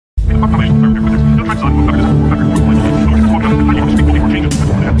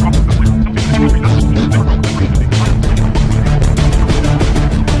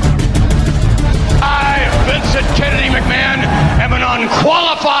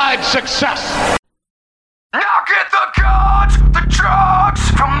Unqualified success. Now get the guns, the drugs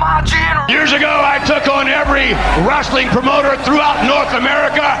from my generation. Years ago, I took on every wrestling promoter throughout North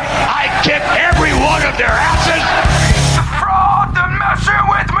America. I kicked every one of their asses. The fraud, the messing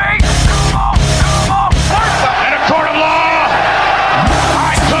with me. Come on. In a court of law,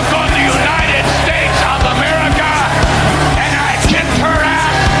 I took on the United States of America, and I kicked her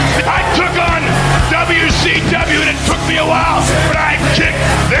ass. I took on WCW, and it took me a while, but I kicked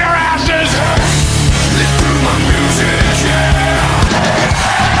their asses. My music, yeah.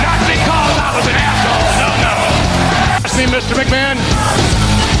 Not because I was an asshole. No. Ask me, Mr. McMahon,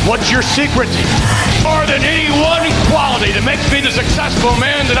 what's your secret? More than any one quality that makes me the successful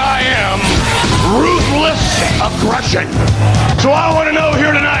man that I am, ruthless aggression. So I want to know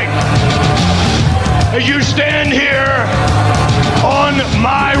here tonight, as you stand here on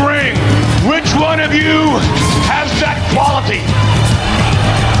my ring, which one of you has that quality?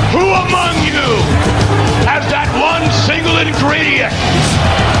 Who among you has that one single ingredient?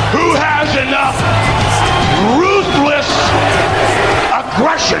 Who has enough ruthless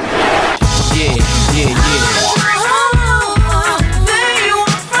aggression? Yeah.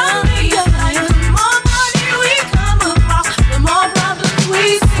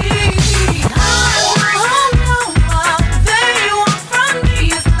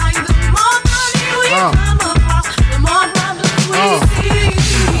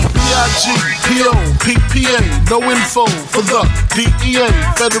 PPA, no info for the DEA,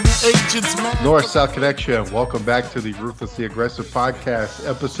 federal agents. North-South Connection, welcome back to the Ruthlessly Aggressive Podcast,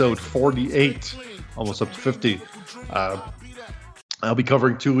 episode 48, almost up to 50. I'll be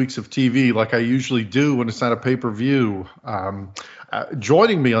covering 2 weeks of TV like I usually do when it's not a pay-per-view.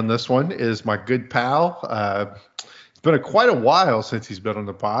 Joining me on this one is my good pal. It's been quite a while since he's been on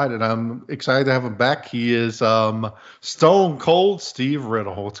the pod, and I'm excited to have him back. He is Stone Cold Steve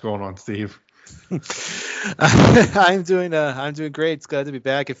Riddle. What's going on, Steve? I'm doing great. It's glad to be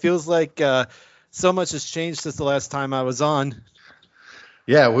back. It feels like so much has changed since the last time I was on.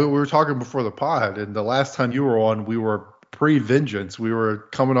 Yeah, we were talking before the pod, and the last time you were on, we were pre-Vengeance. We were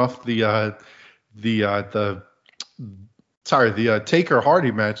coming off the Taker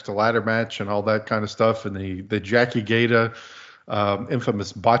Hardy match, the ladder match, and all that kind of stuff, and the Jackie Gata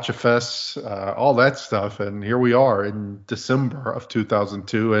infamous Botcha Fest, all that stuff. And here we are in December of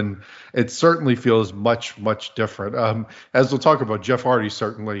 2002, and it certainly feels much, much different. As we'll talk about, Jeff Hardy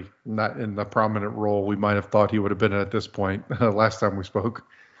certainly not in the prominent role we might have thought he would have been at this point last time we spoke.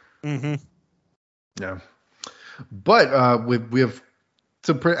 Mm-hmm. Yeah. But we have,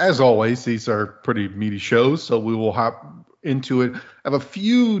 as always, these are pretty meaty shows, so we will hop into it. I have a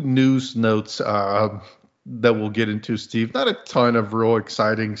few news notes that we'll get into, Steve. Not a ton of real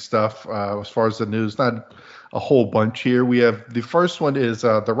exciting stuff as far as the news. Not a whole bunch here. We have the first one is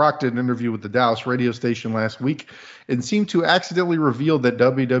The Rock did an interview with the Dallas radio station last week and seemed to accidentally reveal that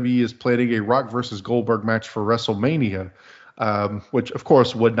WWE is planning a Rock versus Goldberg match for WrestleMania, which of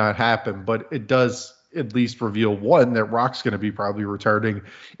course would not happen, but it does at least reveal, one, that Rock's going to be probably returning,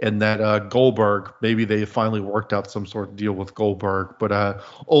 and that Goldberg, maybe they finally worked out some sort of deal with Goldberg. But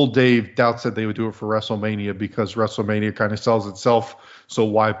old Dave doubts that they would do it for WrestleMania because WrestleMania kind of sells itself. So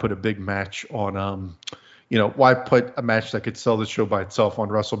why put a big match on, why put a match that could sell the show by itself on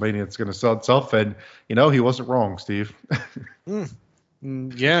WrestleMania? It's going to sell itself. And, he wasn't wrong, Steve.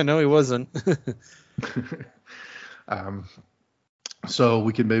 Yeah, no, he wasn't. So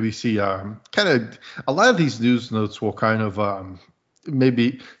we can maybe see kind of a lot of these news notes will kind of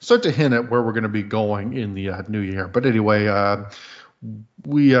maybe start to hint at where we're going to be going in the new year. But anyway,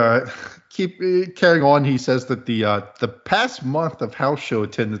 we keep carrying on. He says that the past month of house show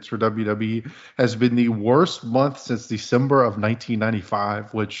attendance for WWE has been the worst month since December of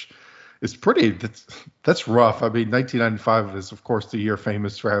 1995, which is that's rough. I mean, 1995 is, of course, the year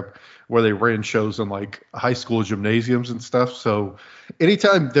famous for where they ran shows in like high school gymnasiums and stuff. So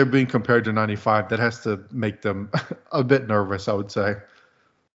anytime they're being compared to 95, that has to make them a bit nervous, I would say.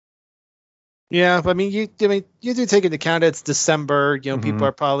 Yeah, I mean, you do take into account it's December. People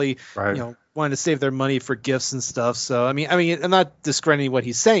are probably right. Wanting to save their money for gifts and stuff. So I mean, I'm not discrediting what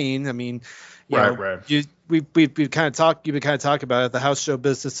he's saying. I mean, right. You've been kind of talking about it. The house show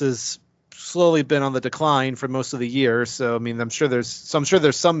business has slowly been on the decline for most of the year. So I mean, I'm sure there's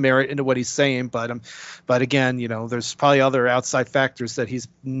some merit into what he's saying, but again, there's probably other outside factors that he's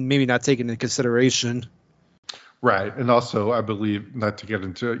maybe not taking into consideration. Right. And also, I believe, not to get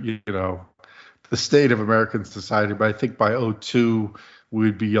into, the state of American society, but I think by '02,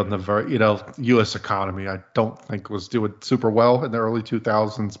 we'd be on the very, U.S. economy, I don't think was doing super well in the early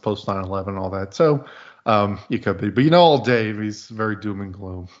 2000s, post 9/11, all that. So you could be. But old Dave, he's very doom and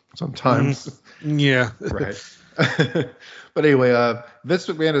gloom sometimes. Yeah. Right. But anyway, Vince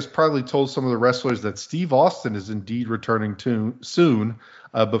McMahon has probably told some of the wrestlers that Steve Austin is indeed returning soon,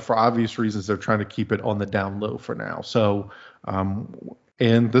 but for obvious reasons, they're trying to keep it on the down low for now. So,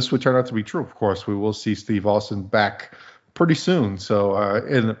 and this would turn out to be true. Of course, we will see Steve Austin back pretty soon. So,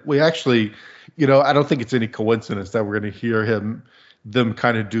 and we actually, I don't think it's any coincidence that we're going to hear them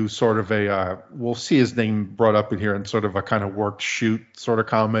kind of do sort of we'll see his name brought up in here in sort of a kind of work shoot sort of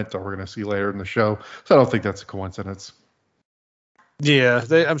comment that we're going to see later in the show. So I don't think that's a coincidence. Yeah,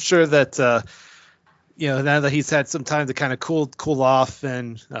 I'm sure that now that he's had some time to kind of cool off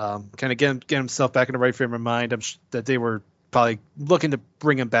and kind of get himself back in the right frame of mind, I'm sure that they were probably looking to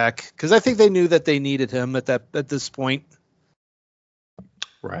bring him back because I think they knew that they needed him at this point.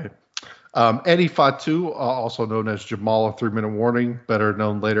 Right. Eddie Fatu, also known as Jamal, a 3-minute warning, better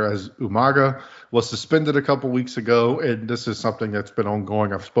known later as Umaga, was suspended a couple weeks ago, and this is something that's been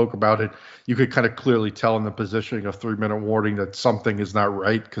ongoing. I've spoke about it. You could kind of clearly tell in the positioning of 3-minute warning that something is not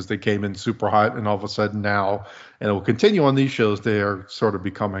right because they came in super hot, and all of a sudden now, and it will continue on these shows, they are sort of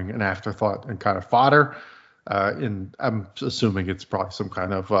becoming an afterthought and kind of fodder. And I'm assuming it's probably some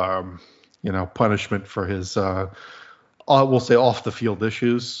kind of, punishment for his we'll say off the field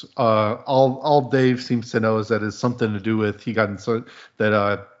issues. All Dave seems to know is that it's something to do with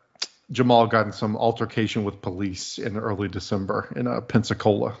Jamal got in some altercation with police in early December in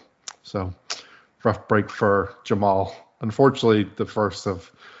Pensacola. So rough break for Jamal. Unfortunately, the first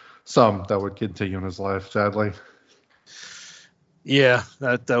of some that would continue in his life, sadly. Yeah,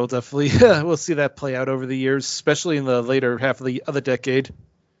 that will definitely we'll see that play out over the years, especially in the later half of the other decade.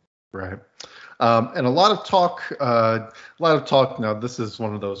 Right. And a lot of talk. Now, this is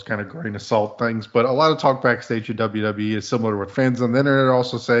one of those kind of grain of salt things, but a lot of talk backstage at WWE is similar to what fans on the internet are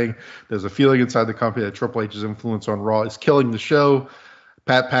also saying. There's a feeling inside the company that Triple H's influence on Raw is killing the show.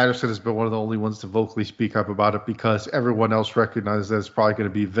 Pat Patterson has been one of the only ones to vocally speak up about it because everyone else recognizes that it's probably going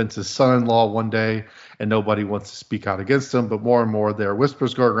to be Vince's son-in-law one day, and nobody wants to speak out against him. But more and more, there are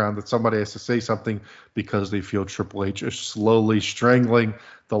whispers going around that somebody has to say something because they feel Triple H is slowly strangling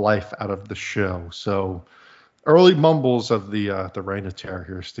the life out of the show. So, early mumbles of the reign of terror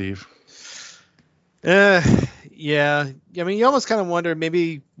here, Steve. Yeah. I mean, you almost kind of wonder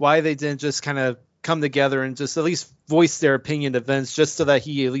maybe why they didn't just kind of come together and just at least voice their opinion to Vince, just so that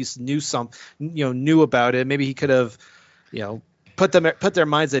he at least knew about it. Maybe he could have, put their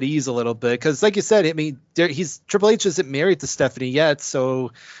minds at ease a little bit. Because, like you said, I mean, Triple H isn't married to Stephanie yet,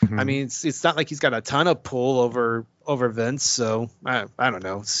 so I mean, it's not like he's got a ton of pull over Vince. So I don't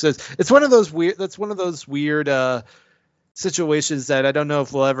know. It's one of those weird. That's one of those weird situations that I don't know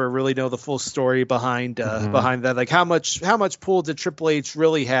if we'll ever really know the full story behind that. Like how much pull did Triple H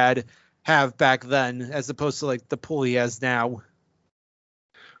really have back then, as opposed to like the pull he has now.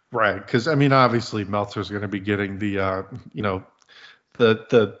 Right, because I mean, obviously Meltzer's going to be getting the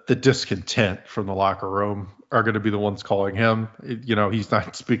the discontent from the locker room are going to be the ones calling him. He's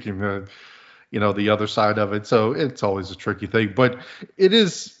not speaking the the other side of it, so it's always a tricky thing. But it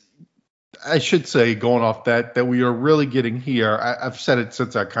is, I should say, going off that we are really getting here. I've said it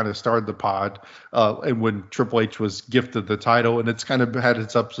since I kind of started the pod, and when Triple H was gifted the title, and it's kind of had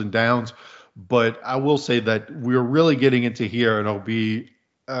its ups and downs. But I will say that we're really getting into here, and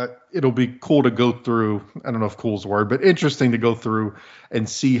it'll be cool to go through. I don't know if cool is the word, but interesting to go through and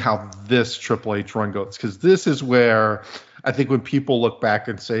see how this Triple H run goes, because this is where I think when people look back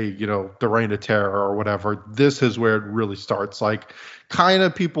and say, the reign of terror or whatever, this is where it really starts. Like,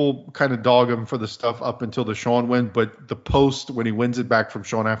 people kind of dog him for the stuff up until the Shawn win, but the post when he wins it back from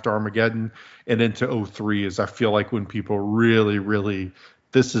Shawn after Armageddon and into 2003 is, I feel like, when people really, really,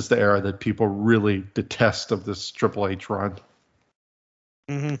 this is the era that people really detest of this Triple H run.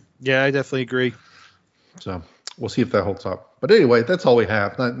 Mm-hmm. Yeah, I definitely agree. So we'll see if that holds up. But anyway, that's all we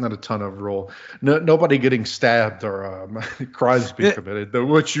have. Not a ton of rule. Nobody getting stabbed or crimes being committed,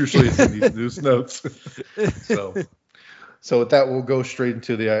 which usually is in these news notes. So with that, we'll go straight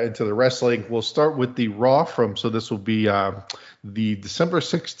into the wrestling. We'll start with the Raw so this will be the December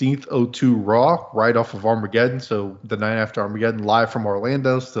 16th 2002 Raw, right off of Armageddon. So the night after Armageddon, live from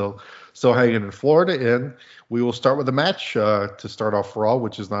Orlando, still hanging in Florida. And we will start with a match to start off Raw,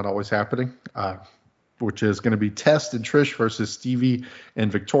 which is not always happening. which is going to be Test and Trish versus Stevie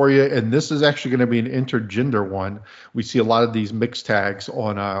and Victoria. And this is actually going to be an intergender one. We see a lot of these mixed tags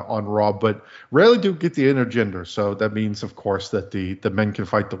on Raw, but rarely do get the intergender. So that means, of course, that the men can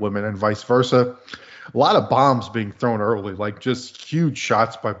fight the women and vice versa. A lot of bombs being thrown early, like just huge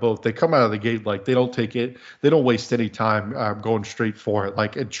shots by both. They come out of the gate like they don't take it. They don't waste any time going straight for it.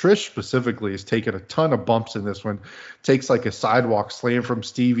 Like, and Trish specifically has taken a ton of bumps in this one. Takes like a sidewalk slam from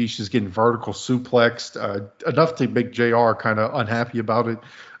Stevie. She's getting vertical suplexed, enough to make JR kind of unhappy about it.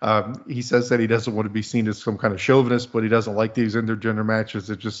 He says that he doesn't want to be seen as some kind of chauvinist, but he doesn't like these intergender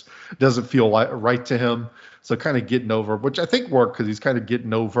matches. It just doesn't feel right to him. So kind of getting over, which I think worked because he's kind of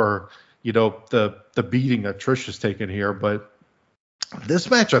getting over, you know, the beating that Trish has taken here. But this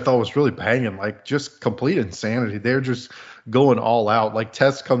match I thought was really banging, like just complete insanity. They're just going all out. Like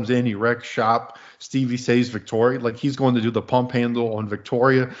Test comes in, he wrecks shop. Stevie saves Victoria. Like he's going to do the pump handle on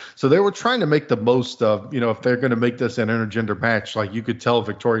Victoria. So they were trying to make the most of, you know, if they're going to make this an intergender match, like you could tell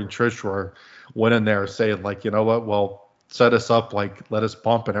Victoria and Trish went in there saying like, you know what, well, set us up, like let us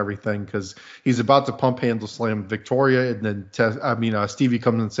bump and everything, because he's about to pump handle slam Victoria, and then Stevie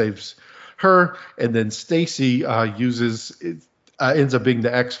comes and saves her, and then Stacy ends up being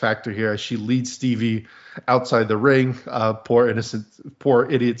the X factor here as she leads Stevie outside the ring. Poor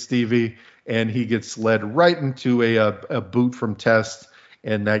idiot Stevie, and he gets led right into a boot from Test,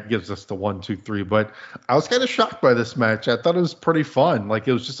 and that gives us the 1, 2, 3. But I was kind of shocked by this match. I thought it was pretty fun. Like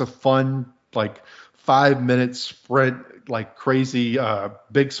it was just a fun, like 5-minute sprint, like crazy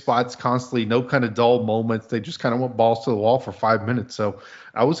big spots constantly, no kind of dull moments. They just kind of went balls to the wall for 5 minutes. So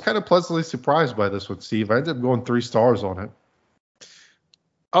I was kind of pleasantly surprised by this one, Steve. I ended up going 3 stars on it.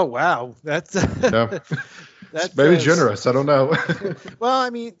 Oh, wow. That's yeah. That's maybe generous. I don't know. Well, I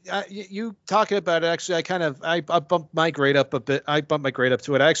mean, you talking about it, actually, I bumped my grade up a bit. I bumped my grade up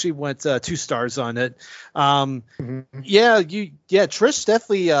to it. I actually went 2 stars on it. Trish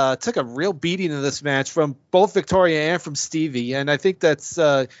definitely took a real beating in this match from both Victoria and from Stevie. And I think that's,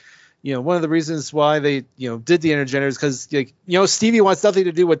 one of the reasons why they, did the intergenders, because, Stevie wants nothing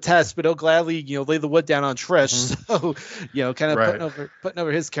to do with Test, but he'll gladly, lay the wood down on Trish. Mm-hmm. So, kind of right. putting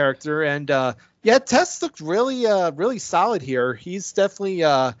over his character. And, Test looked really, really solid here. He's definitely,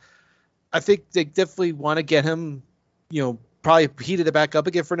 I think they definitely want to get him, probably heated it back up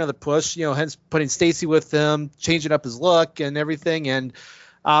again for another push, hence putting Stacy with him, changing up his look and everything. And,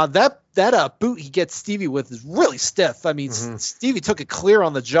 that boot he gets Stevie with is really stiff. I mean, Stevie took it clear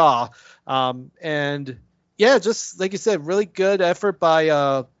on the jaw. Just like you said, really good effort by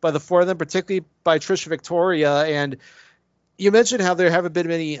the 4 of them, particularly by Trish and Victoria. And you mentioned how there haven't been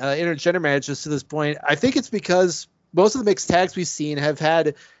many intergender matches to this point. I think it's because most of the mixed tags we've seen have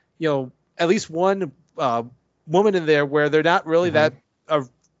had, at least one woman in there where they're not really that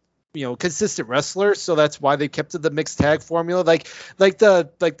consistent wrestler, so that's why they kept to the mixed tag formula. Like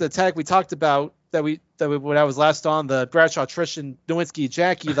the tag we talked about that when I was last on, the Bradshaw, Trish, and Nowinski,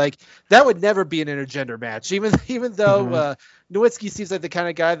 Jackie, like that would never be an intergender match, even though Nowinski seems like the kind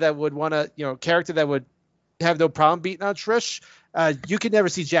of guy that would want to, character that would have no problem beating on Trish. You could never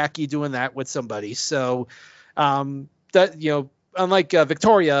see Jackie doing that with somebody. So unlike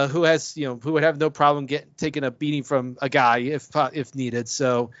Victoria, who would have no problem taking a beating from a guy if needed.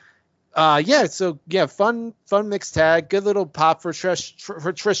 So. Fun mixed tag, good little pop for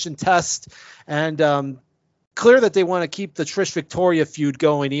Trish and Test, and clear that they want to keep the Trish Victoria feud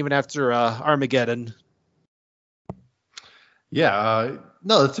going even after Armageddon.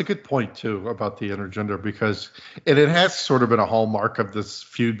 No, that's a good point too about the intergender, because it has sort of been a hallmark of this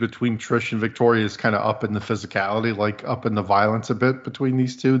feud between Trish and Victoria is kind of up in the physicality, like up in the violence a bit between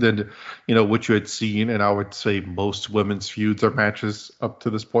these two than, what you had seen. And I would say most women's feuds or matches up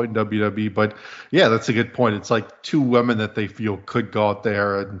to this point in WWE. But yeah, that's a good point. It's like 2 women that they feel could go out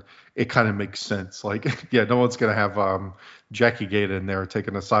there, and it kind of makes sense. Like, no one's going to have Jackie Gata in there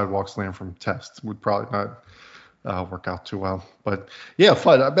taking a sidewalk slam from Test. Would probably not work out too well. But yeah,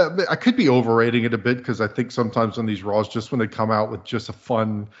 fun. I could be overrating it a bit, because I think sometimes on these Raws, just when they come out with just a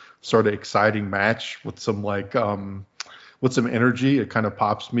fun, sort of exciting match with some with some energy, it kind of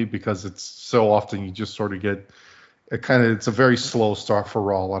pops me, because it's so often you just sort of get it's a very slow start for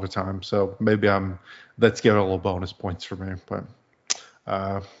Raw a lot of times. So maybe that's giving a little bonus points for me. But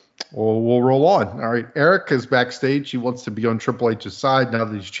we'll roll on. All right, Eric is backstage. He wants to be on Triple H's side now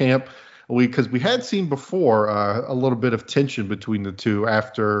that he's champ. Because we had seen before a little bit of tension between the two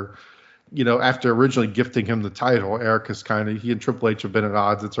after after originally gifting him the title, Eric is he and Triple H have been at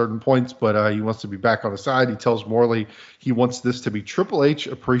odds at certain points, but he wants to be back on the side. He tells Morley he wants this to be Triple H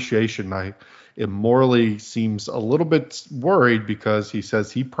Appreciation Night. And Morley seems a little bit worried because he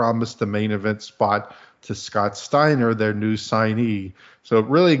says he promised the main event spot to Scott Steiner, their new signee. So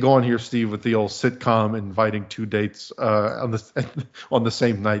really going here, Steve, with the old sitcom inviting two dates on the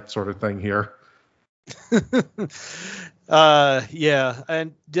same night sort of thing here. Yeah,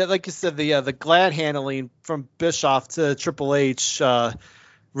 and like you said, the glad handling from Bischoff to Triple H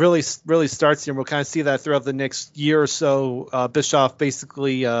really starts here. We'll kind of see that throughout the next year or so. Bischoff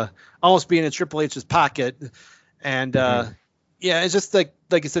basically almost being in Triple H's pocket, and yeah, it's just like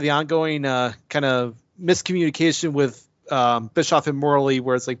you said, the ongoing kind of miscommunication with Bischoff and Morley,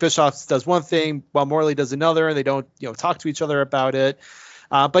 where it's like Bischoff does one thing while Morley does another, and they don't talk to each other about it.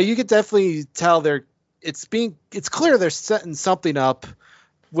 But you could definitely tell it's clear they're setting something up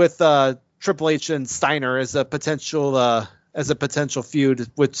with Triple H and Steiner as a potential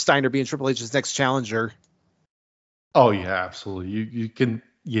feud, with Steiner being Triple H's next challenger. Oh yeah, absolutely. You can,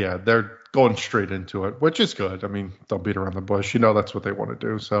 they're going straight into it, which is good. I mean, don't beat around the bush. That's what they want to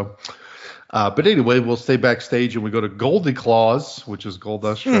do. So, but anyway, we'll stay backstage and we go to Goldie Claus, which is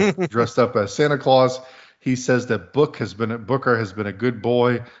Goldust dressed up as Santa Claus. He says that Booker has been a good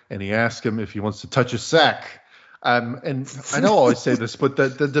boy, and he asked him if he wants to touch his sack. And I know I always say this, but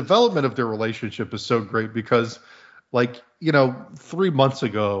the development of their relationship is so great because, 3 months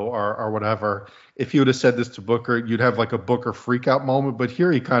ago or whatever, if you would have said this to Booker, you'd have like a Booker freak out moment. But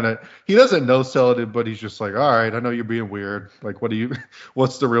here he doesn't no sell it, but he's just like, all right, I know you're being weird. Like,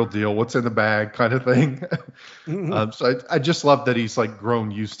 what's the real deal? What's in the bag kind of thing. So I just love that he's like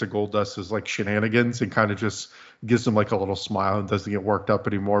grown used to Goldust's like shenanigans and kind of just gives him like a little smile and doesn't get worked up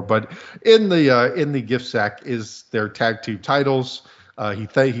anymore. But in the gift sack is their tag team titles.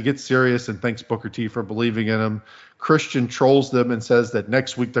 He gets serious and thanks Booker T for believing in him. Christian trolls them and says that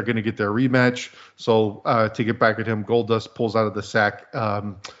next week they're going to get their rematch. So to get back at him, Goldust pulls out of the sack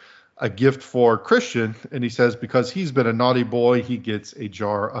a gift for Christian, and he says because he's been a naughty boy, he gets a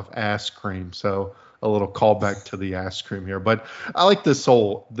jar of ass cream. So a little callback to the ass cream here. But I like this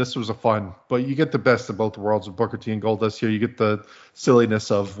was a fun, but you get the best of both worlds with Booker T and Goldust here. You get the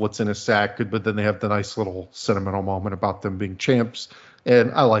silliness of what's in a sack, but then they have the nice little sentimental moment about them being champs.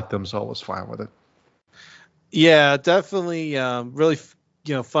 And I like them, so I was fine with it. Yeah, definitely really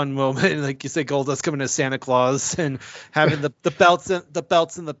fun moment. Like you say, Goldust coming as Santa Claus and having the belts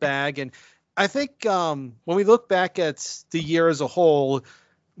in the bag. And I think when we look back at the year as a whole,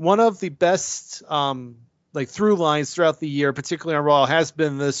 one of the best through lines throughout the year, particularly on Raw, has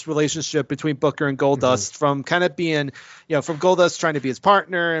been this relationship between Booker and Goldust, from kind of being, from Goldust trying to be his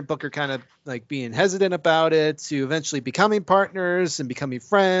partner and Booker kind of like being hesitant about it, to eventually becoming partners and becoming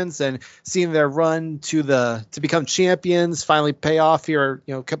friends, and seeing their run to become champions finally pay off here,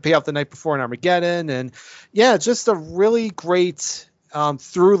 pay off the night before in Armageddon. And yeah, just a really great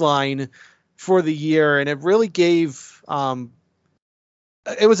through line for the year. And it really gave,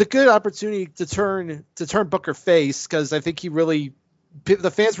 it was a good opportunity to turn Booker face, because I think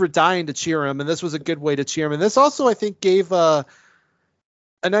the fans were dying to cheer him, and this was a good way to cheer him. And this also, I think, gave a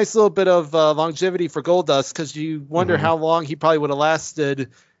nice little bit of longevity for Goldust, because you wonder how long he probably would have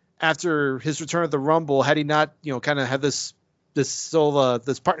lasted after his return at the Rumble had he not, kind of had this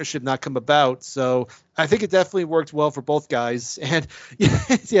partnership not come about. So I think it definitely worked well for both guys. And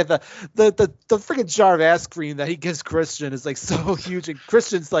yeah, the freaking jar of ass cream that he gives Christian is like so huge, and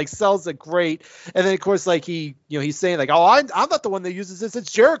Christian's like sells it great. And then of course, like he's saying like, oh, I'm not the one that uses this,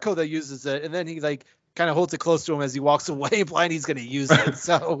 it's Jericho that uses it. And then he like kind of holds it close to him as he walks away, implying he's going to use it.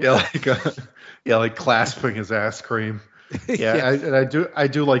 So like clasping his ass cream. Yeah. I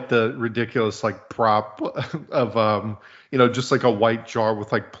do like the ridiculous like prop of just like a white jar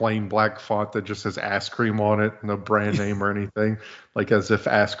with like plain black font that just says ass cream on it, no brand name or anything, like as if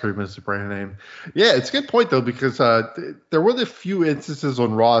ass cream is the brand name. Yeah, it's a good point though, because there were the few instances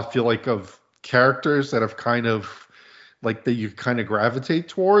on Raw, I feel like, of characters that have kind of like that you kind of gravitate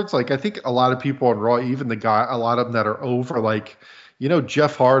towards. Like I think a lot of people on Raw, even a lot of them that are over, like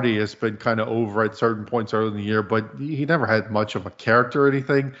Jeff Hardy has been kind of over at certain points early in the year, but he never had much of a character or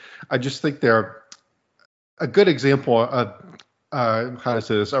anything. I just think they're a good example of, how to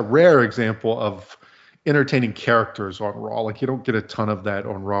say this, a rare example of entertaining characters on Raw. Like you don't get a ton of that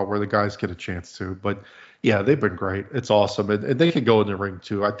on Raw where the guys get a chance to. But yeah, they've been great. It's awesome. And they can go in the ring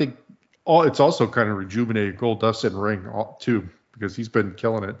too. I think it's also kind of rejuvenated Goldust in ring too, because he's been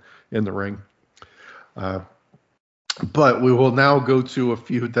killing it in the ring. But we will now go to a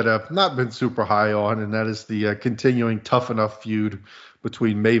feud that I've not been super high on, and that is the continuing Tough Enough feud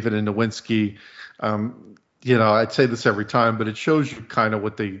between Maven and Nowinski. I'd say this every time, but it shows you kind of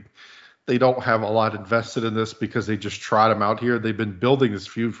what they don't have a lot invested in this because they just trot him out here. They've been building this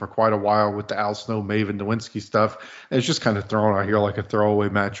feud for quite a while with the Al Snow, Maven, Nowinski stuff. And it's just kind of thrown out here like a throwaway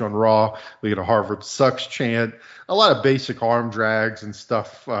match on Raw. We get a Harvard sucks chant, a lot of basic arm drags and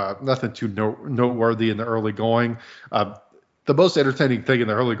stuff. Nothing too noteworthy in the early going. The most entertaining thing in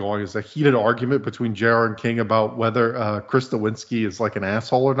the early going is a heated argument between JR and King about whether Chris Nowinski is like an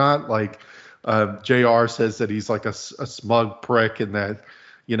asshole or not. Like JR says that he's like a smug prick and that,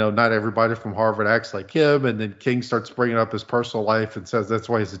 not everybody from Harvard acts like him. And then King starts bringing up his personal life and says that's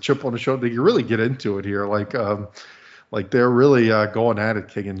why he's a chip on the shoulder. You really get into it here. Like they're really going at it,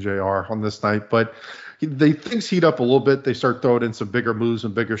 King and JR on this night. But things heat up a little bit. They start throwing in some bigger moves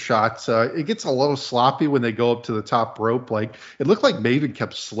and bigger shots. It gets a little sloppy when they go up to the top rope. Like it looked like Maven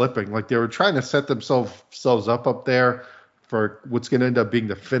kept slipping. Like they were trying to set themselves up there for what's going to end up being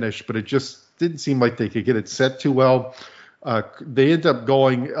the finish. But it just didn't seem like they could get it set too well. They end up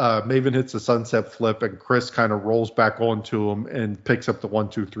going, Maven hits a sunset flip and Chris kind of rolls back onto him and picks up the 1,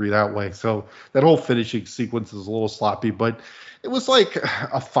 2, 3 that way. So that whole finishing sequence is a little sloppy, but it was like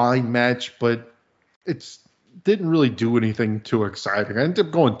a fine match, but it didn't really do anything too exciting. I ended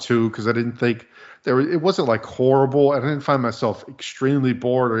up going 2 because I didn't think it wasn't like horrible. I didn't find myself extremely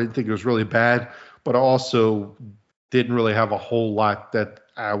bored. I didn't think it was really bad, but I also didn't really have a whole lot that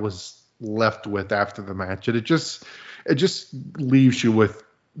I was left with after the match. And it just leaves you with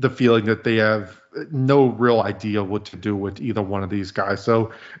the feeling that they have no real idea what to do with either one of these guys.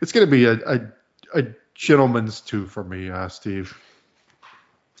 So it's going to be a gentleman's 2 for me, Steve.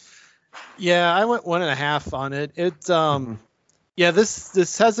 Yeah, I went 1.5 on it.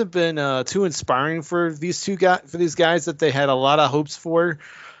 This hasn't been too inspiring for these these guys that they had a lot of hopes for.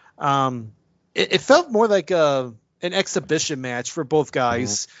 It felt more like an exhibition match for both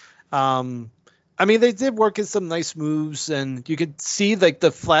guys. They did work in some nice moves, and you could see like the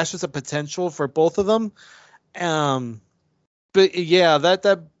flashes of potential for both of them. But yeah,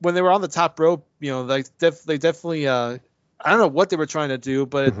 that when they were on the top rope, they definitely. I don't know what they were trying to do,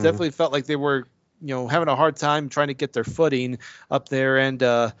 but it definitely felt like they were, having a hard time trying to get their footing up there. And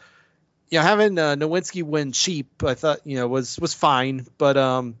having Nowinski win cheap, I thought was fine.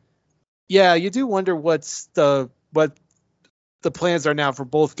 But you do wonder what the plans are now for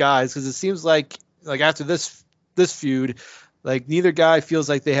both guys, because it seems like after this feud, like neither guy feels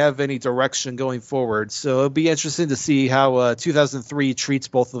like they have any direction going forward. So it'll be interesting to see how 2003 treats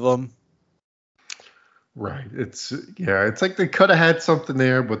both of them. Right. It's like they could have had something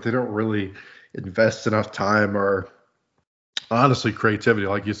there, but they don't really invest enough time or honestly creativity.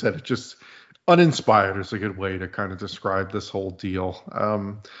 Like you said, it's just uninspired is a good way to kind of describe this whole deal.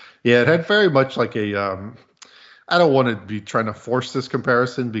 It had very much like I don't want to be trying to force this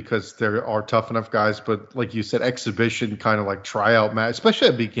comparison because there are tough enough guys, but like you said, exhibition kind of like tryout match, especially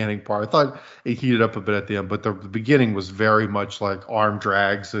at the beginning part. I thought it heated up a bit at the end, but the beginning was very much like arm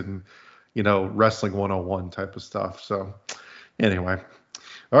drags and, wrestling 101 type of stuff. So anyway,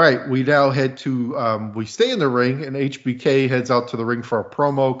 all right, we now head to, we stay in the ring, and HBK heads out to the ring for a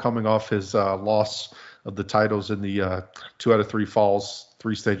promo coming off his loss of the titles in the 2 out of 3 falls,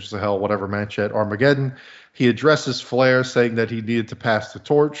 3 stages of hell, whatever match at Armageddon. He addresses Flair, saying that he needed to pass the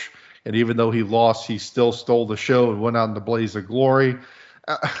torch, and even though he lost, he still stole the show and went out in the blaze of glory.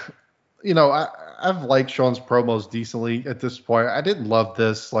 I've liked Shawn's promos decently at this point. I didn't love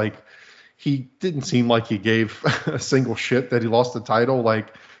this. Like, he didn't seem like he gave a single shit that he lost the title.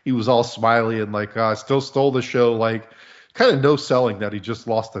 Like, he was all smiley and like, still stole the show. Like, kind of no selling that he just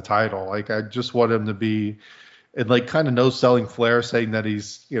lost the title. Like, I just want him to be, and like kind of no selling Flair, saying that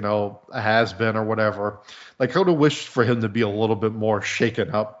he's, a has-been or whatever. Like, I would have wished for him to be a little bit more shaken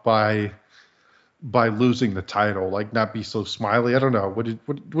up by losing the title, like not be so smiley. I don't know.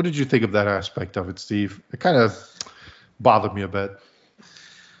 What did you think of that aspect of it, Steve? It kind of bothered me a bit.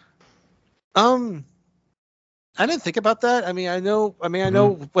 I didn't think about that. I know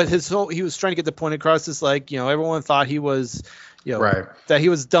what he was trying to get the point across is like, everyone thought he was, right, that he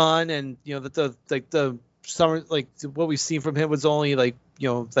was done, and that the summer, like what we've seen from him was only like,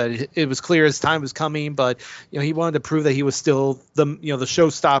 that it was clear his time was coming, but he wanted to prove that he was still the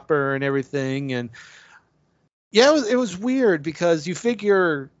showstopper and everything. And it was weird because you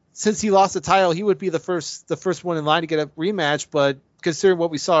figure since he lost the title, he would be the first one in line to get a rematch, but considering what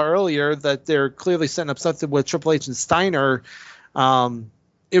we saw earlier, that they're clearly setting up something with Triple H and Steiner,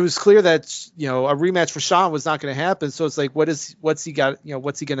 it was clear that a rematch for Shawn was not going to happen. So it's like, what's he going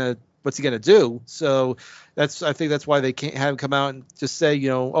to what's he gonna do? So I think that's why they can't have him come out and just say,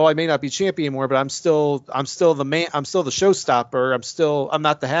 oh, I may not be champion anymore, but I'm still the man, I'm still the showstopper, I'm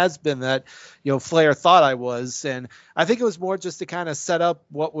not the has-been that Flair thought I was. And I think it was more just to kind of set up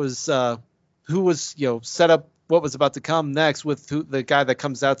what was set up what was about to come next with the guy that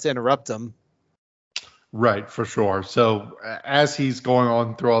comes out to interrupt him. Right, for sure. So as he's going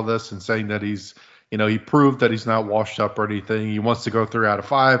on through all this and saying that he's, he proved that he's not washed up or anything, he wants to go 3 out of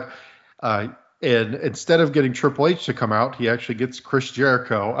 5. And instead of getting Triple H to come out, he actually gets Chris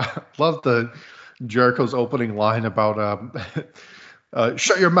Jericho. I love Jericho's opening line about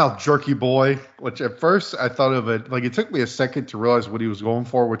shut your mouth, jerky boy, which at first I thought of it, like it took me a second to realize what he was going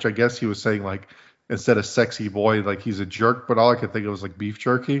for, which I guess he was saying like instead of sexy boy, like he's a jerk, but all I could think of was like beef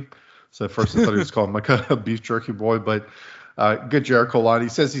jerky. So at first I thought he was calling him like a beef jerky boy, but good Jericho line. He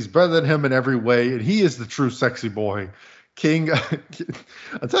says he's better than him in every way, and he is the true sexy boy. King,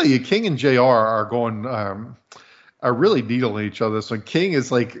 I'll tell you, King and JR are going, are really needling each other. So King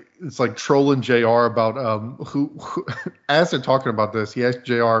is it's like trolling JR about who as they're talking about this, he asked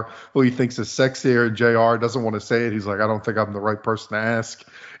JR who he thinks is sexier, and JR doesn't want to say it. He's like, I don't think I'm the right person to ask.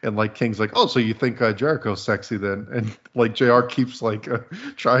 And like King's like, oh, so you think Jericho's sexy then? And like JR keeps like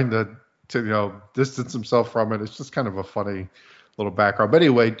trying to distance himself from it. It's just kind of a funny little background. But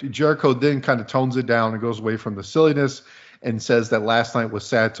anyway, Jericho then kind of tones it down and goes away from the silliness and says that last night was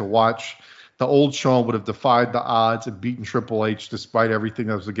sad to watch. The old Shawn would have defied the odds and beaten Triple H despite everything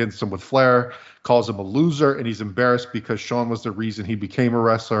that was against him with Flair, calls him a loser, and he's embarrassed because Shawn was the reason he became a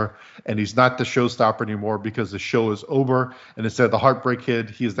wrestler, and he's not the showstopper anymore because the show is over. And instead of the Heartbreak Kid,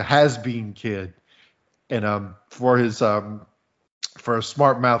 he is the has-been kid. And for a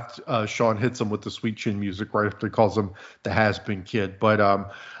smart mouth, Shawn hits him with the sweet chin music right after he calls him the has-been kid. But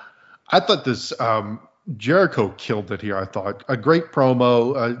I thought this Jericho killed it here. I thought a great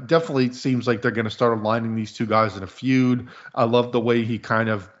promo. Definitely seems like they're going to start aligning these two guys in a feud. I love the way he kind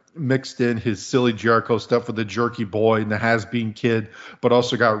of mixed in his silly Jericho stuff with the jerky boy and the has-been kid, but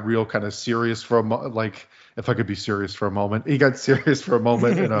also got real kind of serious for like, if I could be serious for a moment, he got serious for a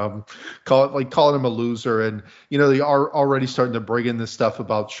moment and calling him a loser. And they are already starting to bring in this stuff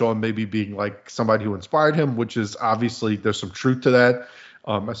about Shawn maybe being like somebody who inspired him, which is obviously there's some truth to that.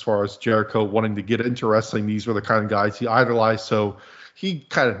 As far as Jericho wanting to get into wrestling, these were the kind of guys he idolized. So he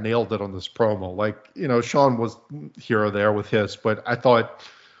kind of nailed it on this promo. Like, Shawn was here or there with his, but I thought,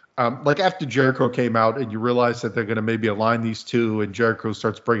 like after Jericho came out and you realize that they're going to maybe align these two and Jericho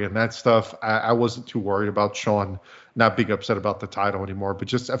starts bringing that stuff, I wasn't too worried about Shawn not being upset about the title anymore, but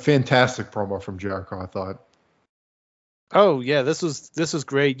just a fantastic promo from Jericho, I thought. Oh yeah, this was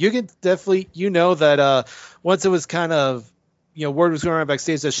great. You can definitely, that once it was kind of, word was going around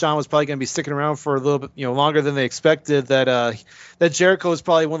backstage that Shawn was probably going to be sticking around for a little bit, longer than they expected. That Jericho was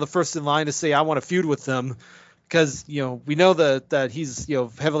probably one of the first in line to say, "I want to feud with them," because we know that he's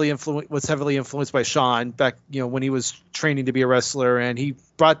was heavily influenced by Shawn back when he was training to be a wrestler, and he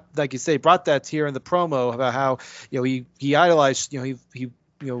brought, like you say, that here in the promo about how he idolized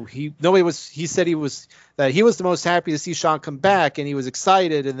he said he was the most happy to see Shawn come back, and he was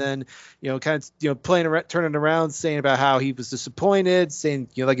excited, and then turning around saying about how he was disappointed, saying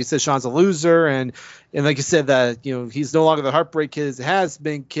like you said, Shawn's a loser, and like you said that he's no longer the Heartbreak Kid,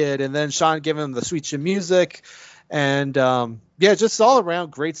 has-been kid, and then Shawn giving him the sweet chin music, and just all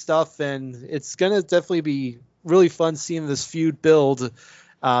around great stuff, and it's gonna definitely be really fun seeing this feud build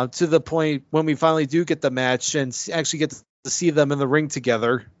to the point when we finally do get the match and actually get to see them in the ring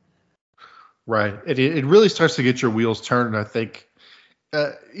together. Right. It really starts to get your wheels turned. I think,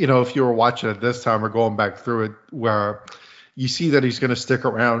 if you were watching it this time or going back through it, where you see that he's going to stick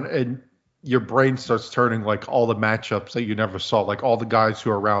around and your brain starts turning like all the matchups that you never saw, like all the guys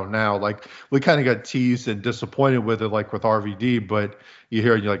who are around now. Like we kind of got teased and disappointed with it, like with RVD, but you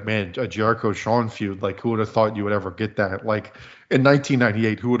hear and you're like, man, a Jericho Shawn feud, like who would have thought you would ever get that? Like in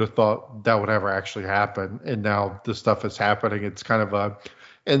 1998, who would have thought that would ever actually happen? And now this stuff is happening. It's kind of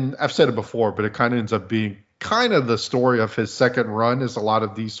and I've said it before, but it kind of ends up being kind of the story of his second run is a lot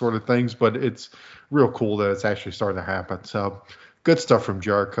of these sort of things, but it's real cool that it's actually starting to happen. So good stuff from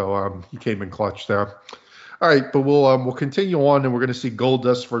Jericho. He came in clutch there. All right, but we'll continue on, and we're going to see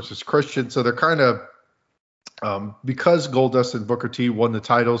Goldust versus Christian. So they're kind of because Goldust and Booker T won the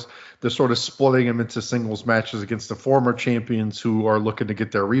titles, they're sort of splitting them into singles matches against the former champions who are looking to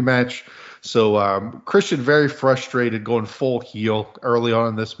get their rematch. So Christian very frustrated, going full heel early on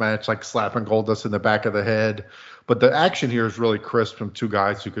in this match, like slapping Goldust in the back of the head. But the action here is really crisp from two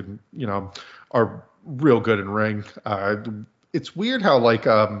guys who could, are real good in ring. It's weird how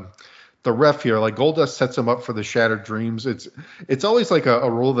the ref here, like Goldust sets him up for the Shattered Dreams. It's always like a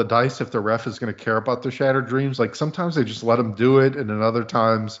roll of the dice if the ref is going to care about the Shattered Dreams. Like sometimes they just let him do it, and then other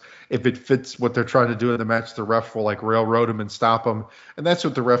times if it fits what they're trying to do in the match, the ref will like railroad him and stop him. And that's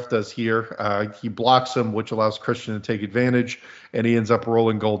what the ref does here. He blocks him, which allows Christian to take advantage, and he ends up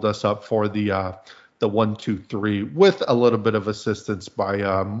rolling Goldust up for the 1-2-3 with a little bit of assistance by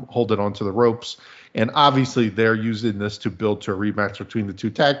holding onto the ropes. And obviously they're using this to build to a rematch between the two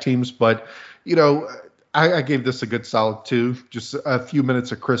tag teams. But, I gave this a good solid 2. Just a few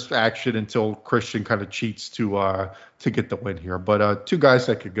minutes of crisp action until Christian kind of cheats to get the win here. But 2 guys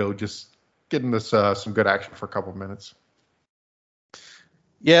that could go, just getting this some good action for a couple of minutes.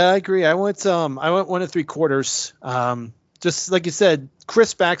 Yeah, I agree. I went 1 3/4. Just like you said,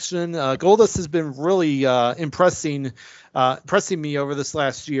 crisp action. Goldust has been really impressing me over this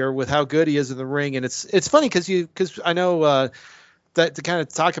last year with how good he is in the ring. And it's funny because I know that to kind of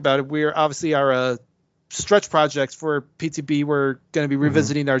talk about it, we're obviously our stretch projects for PTB. We're going to be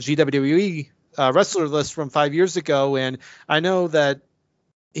revisiting our GWE wrestler list from 5 years ago, and I know that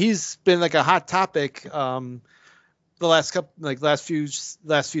he's been like a hot topic. The last few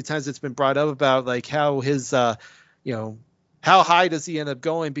times it's been brought up about like how his how high does he end up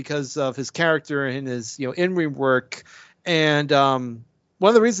going because of his character and his in-ring work. And one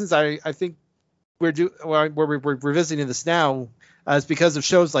of the reasons I think we're revisiting this now is because of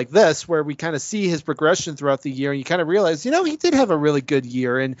shows like this, where we kind of see his progression throughout the year, and you kind of realize, he did have a really good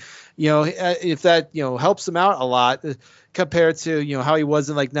year, and if that helps him out a lot compared to not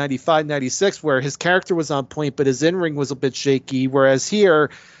was in like 95, 96, where his character was on point, but his in-ring was a bit shaky. Whereas here,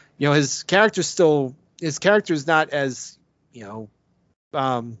 his character is not as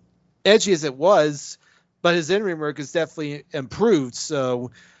edgy as it was, but his in-ring work is definitely improved.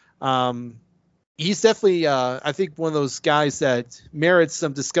 So he's definitely, I think, one of those guys that merits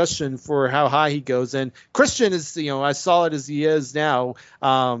some discussion for how high he goes. And Christian is, as solid as he is now,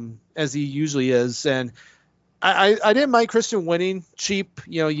 as he usually is. And I didn't mind Christian winning cheap.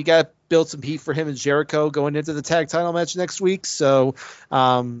 You got to build some heat for him and Jericho going into the tag title match next week. So,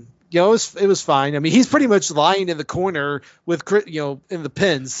 it was fine. I mean, he's pretty much lying in the corner with, in the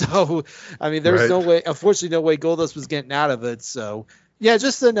pin. So, I mean, there's no way, unfortunately, no way Goldust was getting out of it. So, yeah,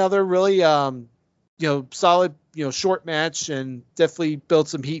 just another really, solid, short match, and definitely build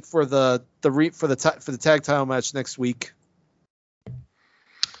some heat for the tag title match next week.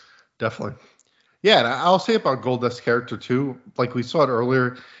 Definitely. Yeah, and I'll say about Goldust's character too. Like we saw it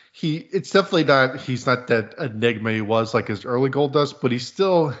earlier, he's not that enigma he was like his early Goldust, but he's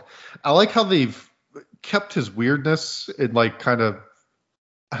still. I like how they've kept his weirdness and like kind of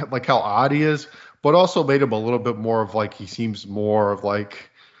like how odd he is, but also made him a little bit more of like he seems more of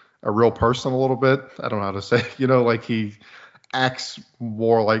like a real person a little bit. I don't know how to say, like he acts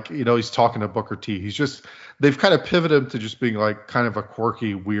more like, he's talking to Booker T. They've kind of pivoted him to just being like kind of a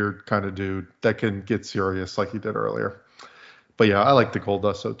quirky, weird kind of dude that can get serious like he did earlier. But yeah, I like the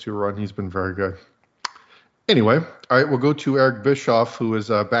Goldust 0-2 run. He's been very good. Anyway, all right, we'll go to Eric Bischoff, who is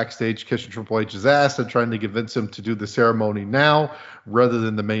backstage kissing Triple H's ass and trying to convince him to do the ceremony now rather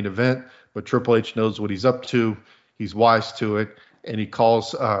than the main event. But Triple H knows what he's up to. He's wise to it. And he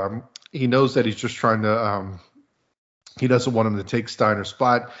calls, he knows that he's just trying to, he doesn't want him to take Steiner's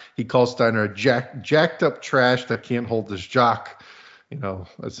spot. He calls Steiner a jacked up trash that can't hold his jock.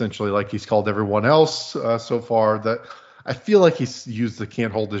 Essentially like he's called everyone else so far. That I feel like he's used the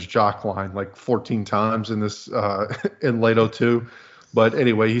can't hold his jock line like 14 times in this in late 02. But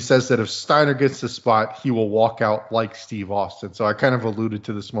anyway, he says that if Steiner gets the spot, he will walk out like Steve Austin. So I kind of alluded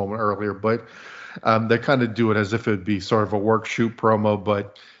to this moment earlier, but they kind of do it as if it would be sort of a work shoot promo.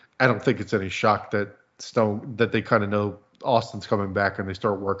 But I don't think it's any shock that they kind of know Austin's coming back and they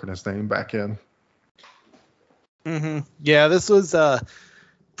start working his name back in. Mm-hmm. Yeah, this was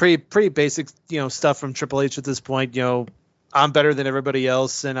pretty basic, stuff from Triple H at this point. I'm better than everybody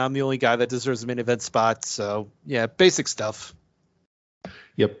else, and I'm the only guy that deserves a main event spot. So yeah, basic stuff.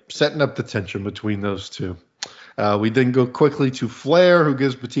 Yep, setting up the tension between those two. We then go quickly to Flair, who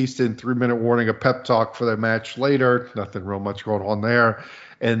gives Batista in 3-minute warning a pep talk for their match later. Nothing real much going on there.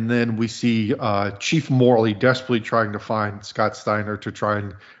 And then we see Chief Morley desperately trying to find Scott Steiner to try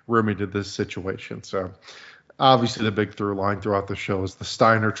and remedy this situation. So obviously the big through line throughout the show is the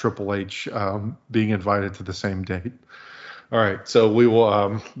Steiner Triple H being invited to the same date. All right, so we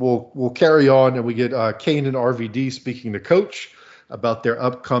will we'll carry on, and we get Kane and RVD speaking to Coach about their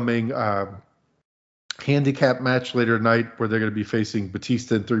upcoming handicap match later tonight, where they're going to be facing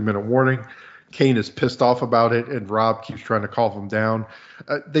Batista in 3-minute warning. Kane is pissed off about it, and Rob keeps trying to calm him down.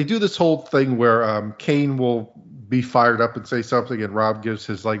 They do this whole thing where Kane will be fired up and say something, and Rob gives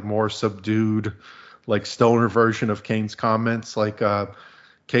his like more subdued, like stoner version of Kane's comments. Like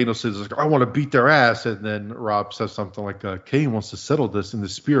Kane will say, "I want to beat their ass," and then Rob says something like, "Kane wants to settle this in the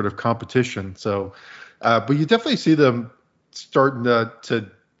spirit of competition." So, but you definitely see them starting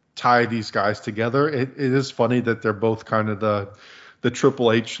to tie these guys together. It is funny that they're both kind of the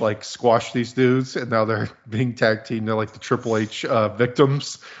Triple H like squash these dudes, and now they're being tag teamed. They're like the Triple H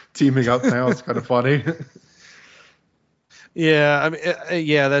victims teaming up now. It's kind of funny. Yeah, I mean,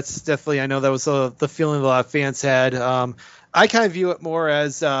 yeah, that's definitely. I know that was the feeling a lot of fans had. I kind of view it more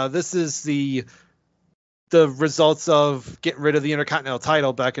as this is the results of getting rid of the Intercontinental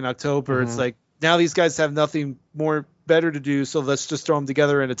title back in October. Mm-hmm. It's like now these guys have nothing more better to do, so let's just throw them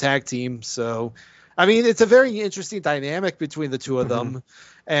together in a tag team. So. I mean, it's a very interesting dynamic between the two of them,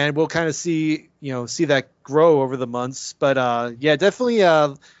 and we'll kind of see that grow over the months. But yeah, definitely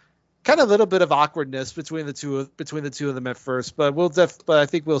kind of a little bit of awkwardness between the two of them at first. But but I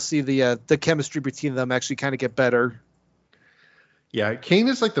think we'll see the chemistry between them actually kind of get better. Yeah, Kane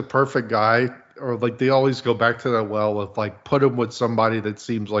is like the perfect guy, or like they always go back to that well of like put him with somebody that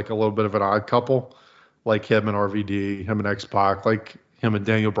seems like a little bit of an odd couple, like him and RVD, him and X-Pac, like him and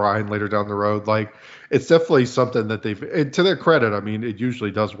Daniel Bryan later down the road. Like it's definitely something that and to their credit, I mean, it usually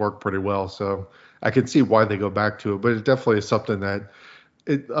does work pretty well. So I can see why they go back to it, but it definitely is something that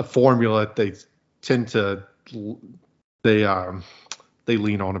a formula they tend to, they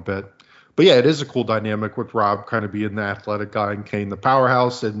lean on a bit. But yeah, it is a cool dynamic with Rob kind of being the athletic guy and Kane the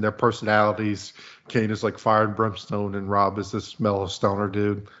powerhouse, and their personalities. Kane is like fire and brimstone, and Rob is this mellow stoner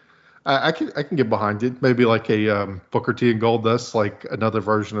dude. I can get behind it. Maybe like a Booker T and Goldust, like another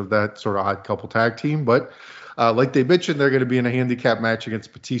version of that sort of odd couple tag team. But like they mentioned, they're going to be in a handicap match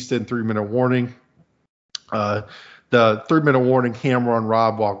against Batista in 3-minute warning. The 3-minute warning hammer on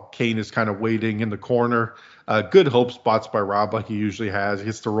Rob while Kane is kind of waiting in the corner. Good hope spots by Rob like he usually has. He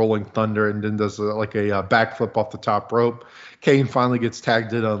hits the rolling thunder and then does a backflip off the top rope. Kane finally gets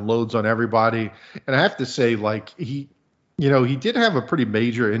tagged in, unloads on everybody. And I have to say, like he did have a pretty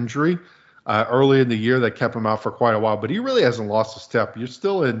major injury early in the year that kept him out for quite a while, but he really hasn't lost a step. You're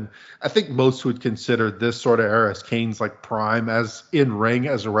still in, I think most would consider this sort of era as Kane's like prime as in ring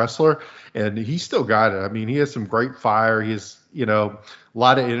as a wrestler, and he still got it. I mean, he has some great fire. He has, a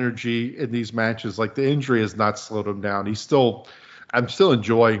lot of energy in these matches. Like the injury has not slowed him down. I'm still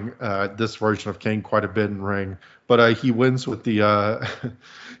enjoying this version of Kane quite a bit in ring, but he wins with the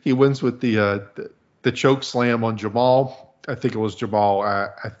choke slam on Jamal. I think it was Jamal, I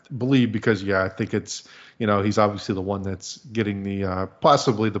believe, because, I think it's, he's obviously the one that's getting the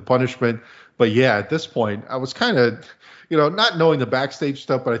possibly the punishment. But, yeah, at this point, I was kind of, not knowing the backstage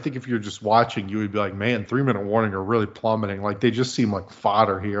stuff, but I think if you're just watching, you would be like, man, 3-minute warning are really plummeting. Like, they just seem like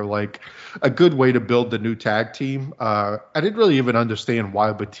fodder here. Like, a good way to build the new tag team. I didn't really even understand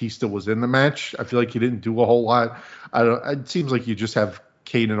why Batista was in the match. I feel like he didn't do a whole lot. It seems like you just have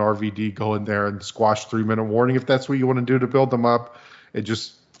Kane and RVD go in there and squash 3-minute warning if that's what you want to do to build them up. It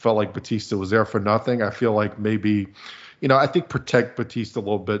just felt like Batista was there for nothing. I feel like maybe, I think protect Batista a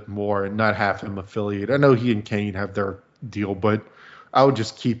little bit more and not have him affiliate. I know he and Kane have their deal, but I would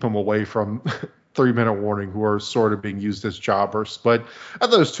just keep him away from 3-minute warning, who are sort of being used as jobbers. But I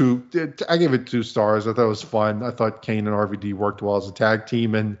thought I gave it 2 stars. I thought it was fun. I thought Kane and RVD worked well as a tag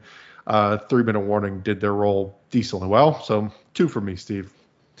team, and 3-minute warning did their role decently well. So 2 for me, Steve.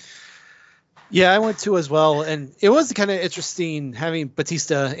 Yeah, I went 2 as well, and it was kind of interesting having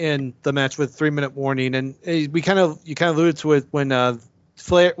Batista in the match with 3-minute warning, and you kind of alluded to it when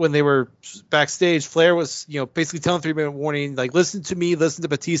Flair, when they were backstage, Flair was basically telling 3-minute warning, like, listen to me, listen to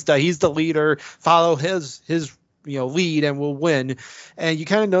Batista, he's the leader, follow his lead and we'll win. And you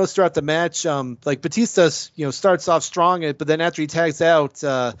kind of notice throughout the match, like Batista starts off strong, but then after he tags out,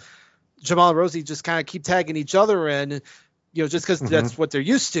 Jamal and Rosie just kind of keep tagging each other in. Just because that's what they're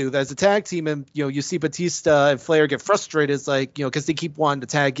used to as a tag team. And, you see Batista and Flair get frustrated. It's like, because they keep wanting to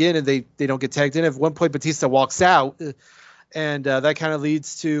tag in and they don't get tagged in. At one point, Batista walks out, and that kind of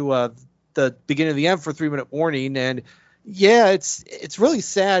leads to the beginning of the end for 3-minute warning. And, yeah, it's really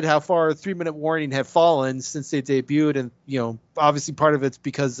sad how far 3-minute warning have fallen since they debuted. And, obviously part of it's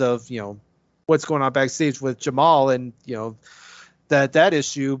because of, what's going on backstage with Jamal and, that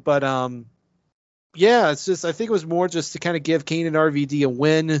issue. But, yeah, it's just, I think it was more just to kind of give Kane and RVD a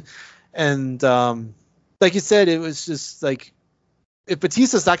win. And like you said, it was just like, if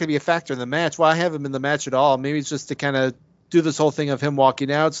Batista's not going to be a factor in the match, why have him in the match at all? Maybe it's just to kind of do this whole thing of him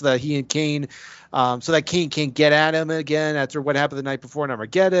walking out so that he and Kane, so that Kane can't get at him again after what happened the night before in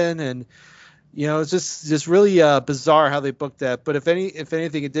Armageddon. And It's just really bizarre how they booked that. But if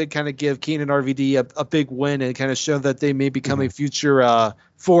anything, it did kind of give Kane and RVD a big win and kind of show that they may become a future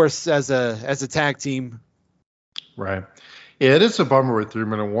force as a tag team. Right. Yeah, it is a bummer with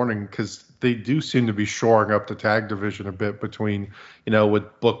 3-minute warning because they do seem to be shoring up the tag division a bit between,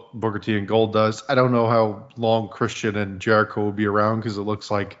 with Booker T and Goldust. I don't know how long Christian and Jericho will be around because it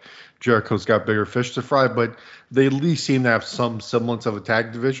looks like Jericho's got bigger fish to fry, but they at least seem to have some semblance of a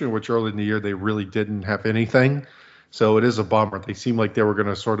tag division, which early in the year they really didn't have anything. So it is a bummer. They seem like they were going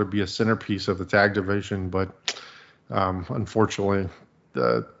to sort of be a centerpiece of the tag division, but unfortunately,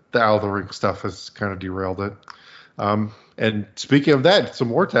 the out of the ring stuff has kind of derailed it. And speaking of that, some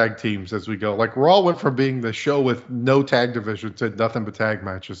more tag teams as we go. Like Raw went from being the show with no tag division to nothing but tag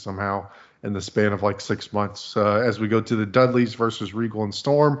matches somehow in the span of like 6 months. As we go to the Dudleys versus Regal and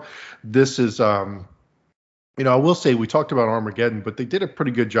Storm, this is, I will say we talked about Armageddon, but they did a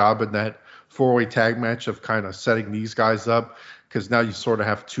pretty good job in that 4-way tag match of kind of setting these guys up. Because now you sort of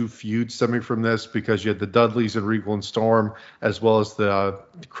have two feuds stemming from this because you had the Dudleys and Regal and Storm as well as the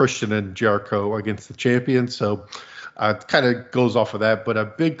Christian and Jericho against the champions. So it kind of goes off of that. But a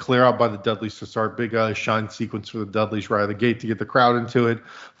big clear out by the Dudleys to start. Big shine sequence for the Dudleys right out of the gate to get the crowd into it.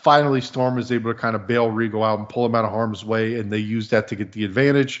 Finally, Storm is able to kind of bail Regal out and pull him out of harm's way, and they use that to get the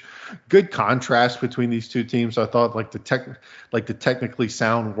advantage. Good contrast between these two teams. I thought the technically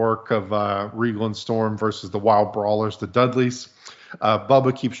sound work of Regal and Storm versus the Wild Brawlers, the Dudleys.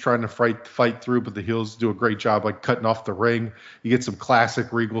 Bubba keeps trying to fight through, but the heels do a great job cutting off the ring. You get some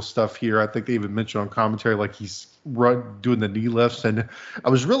classic Regal stuff here. I think they even mentioned on commentary he's doing the knee lifts, and I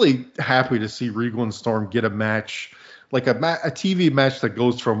was really happy to see Regal and Storm get a match, a TV match that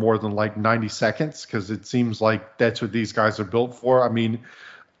goes for more than 90 seconds, because it seems like that's what these guys are built for. I mean,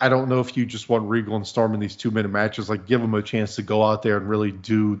 I don't know if you just want Regal and Storm in these 2-minute matches, give them a chance to go out there and really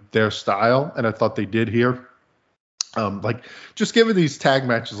do their style, and I thought they did here. Just giving these tag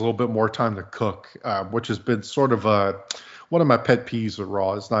matches a little bit more time to cook, which has been sort of one of my pet peeves with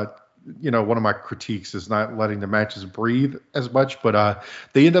Raw. It's not, one of my critiques is not letting the matches breathe as much, but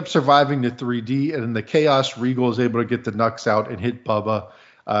they end up surviving the 3D, and in the chaos, Regal is able to get the knucks out and hit Bubba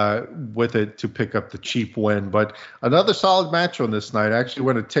with it to pick up the cheap win. But another solid match on this night. I actually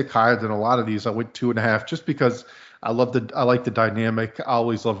went a tick higher than a lot of these. I went 2.5 just because I like the dynamic. I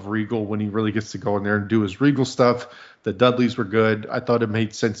always love Regal when he really gets to go in there and do his Regal stuff. The Dudleys were good. I thought it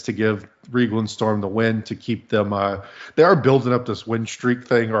made sense to give Regal and Storm the win to keep them. They are building up this win streak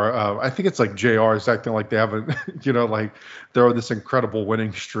thing, or I think it's JR is acting like they haven't, they're on this incredible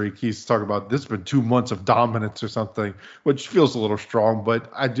winning streak. He's talking about this has been 2 months of dominance or something, which feels a little strong,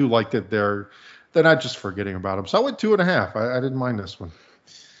 but I do like that they're not just forgetting about him. So I went 2.5. I didn't mind this one.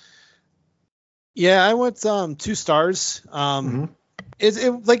 Yeah, I went 2 stars.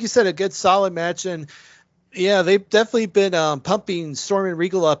 It like you said, a good solid match, and yeah, they've definitely been pumping Storm and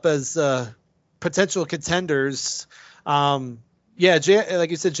Regal up as potential contenders. Like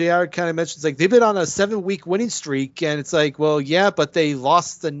you said, JR kind of mentions they've been on a 7-week winning streak, and it's but they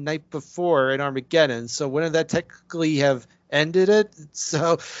lost the night before in Armageddon, so wouldn't that technically have ended it?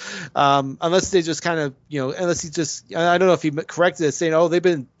 So unless they just kind of unless he just, I don't know if he corrected it saying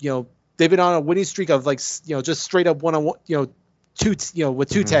they've been on a winning streak of just straight up one-on-one, two, with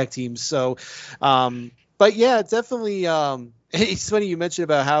two tag teams. So, but yeah, definitely. It's funny you mentioned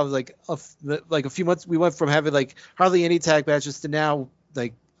about how a few months we went from having hardly any tag matches to now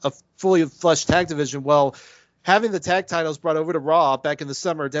a fully flushed tag division. Well, having the tag titles brought over to Raw back in the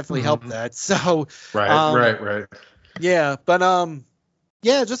summer definitely helped that. So, right. Yeah, but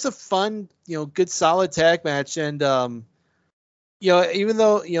just a fun, good solid tag match, and even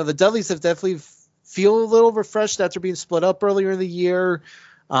though, the Dudleys have definitely feel a little refreshed after being split up earlier in the year.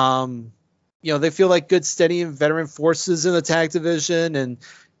 They feel like good, steady and veteran forces in the tag division,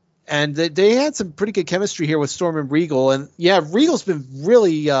 and they had some pretty good chemistry here with Storm and Regal. And yeah, Regal's been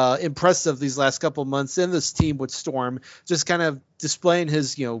really impressive these last couple of months in this team with Storm, just kind of displaying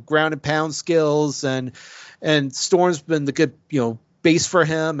his, ground and pound skills, and Storm's been the good, base for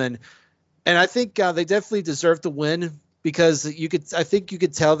him. And I think they definitely deserve to win, because I think you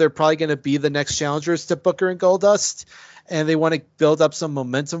could tell they're probably going to be the next challengers to Booker and Goldust, and they want to build up some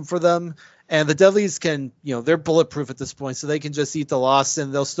momentum for them. And the Dudleys can, they're bulletproof at this point, so they can just eat the loss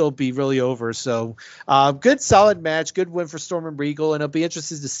and they'll still be really over. So good, solid match, good win for Storm and Regal, and it'll be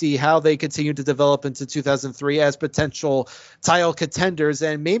interesting to see how they continue to develop into 2003 as potential title contenders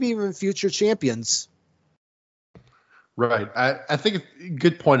and maybe even future champions. Right. I think it's a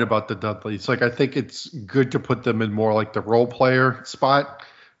good point about the Dudleys. I think it's good to put them in more the role player spot,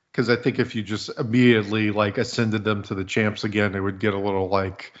 because I think if you just immediately like ascended them to the champs again, it would get a little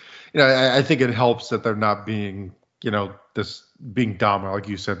like, I think it helps that they're not being, this being dominant, like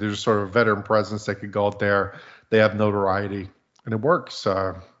you said. There's sort of a veteran presence that could go out there. They have notoriety, and it works.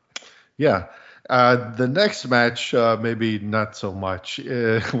 Yeah. The next match, maybe not so much.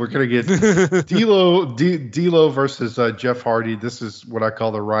 We're gonna get D'Lo versus Jeff Hardy. This is what I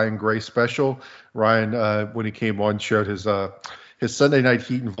call the Ryan Gray special. Ryan, when he came on, showed his Sunday Night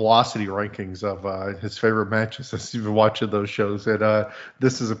Heat and Velocity rankings of his favorite matches. He's been watching those shows, and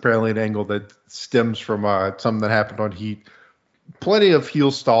this is apparently an angle that stems from something that happened on Heat. Plenty of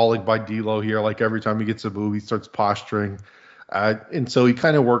heel stalling by D'Lo here. Like every time he gets a move, he starts posturing, and so he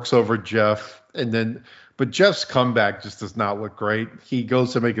kind of works over Jeff. But Jeff's comeback just does not look great. He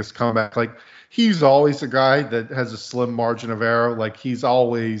goes to make his comeback. Like, he's always a guy that has a slim margin of error. Like, he's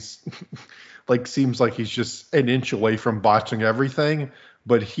always like, seems like he's just an inch away from botching everything.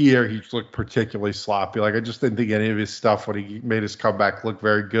 But here he looked particularly sloppy. Like, I just didn't think any of his stuff when he made his comeback look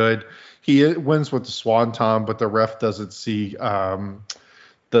very good. He wins with the Swanton, but the ref doesn't see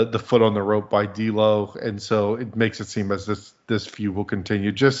the foot on the rope by D'Lo, and so it makes it seem as this feud will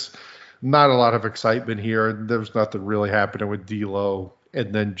continue. Just not a lot of excitement here. There was nothing really happening with D'Lo,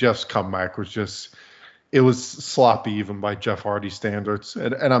 and then Jeff's comeback was it was sloppy even by Jeff Hardy standards.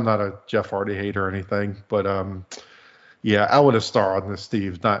 And I'm not a Jeff Hardy hater or anything, but yeah, I would have starred on this,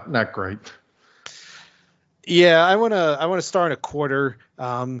 Steve. Not great. Yeah, I want to star in a quarter.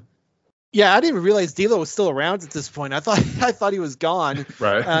 Yeah, I didn't even realize D'Lo was still around at this point. I thought he was gone.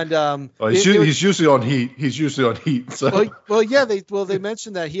 Right. And he's usually on Heat. He's usually on Heat. So. Well, yeah. They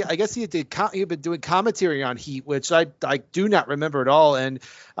mentioned that he had been doing commentary on Heat, which I do not remember at all. And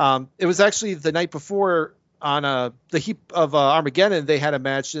it was actually the night before on the Heat of Armageddon. They had a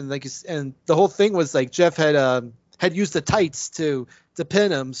match, and and the whole thing was like Jeff had used the tights to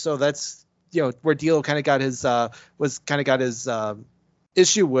pin him. So that's where D'Lo kind of got his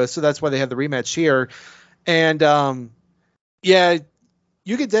issue with, so that's why they had the rematch here. And yeah,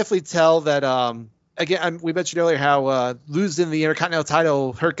 you could definitely tell that again, we mentioned earlier how losing the Intercontinental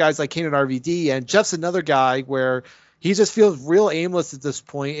title hurt guys like Kane and RVD, and Jeff's another guy where he just feels real aimless at this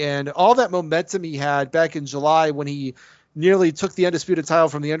point, and all that momentum he had back in July when he nearly took the Undisputed title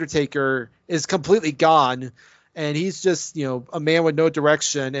from the Undertaker is completely gone, and he's just a man with no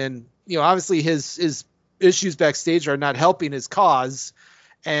direction. And obviously his issues backstage are not helping his cause,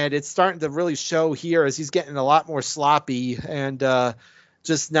 and it's starting to really show here as he's getting a lot more sloppy and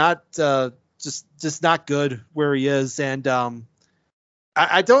just not good where he is. And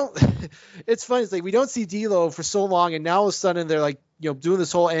I don't it's funny, it's like we don't see D'Lo for so long, and now all of a sudden they're like doing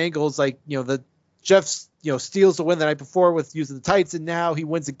this whole angle. It's like the Jeff's steals the win the night before with using the tights, and now he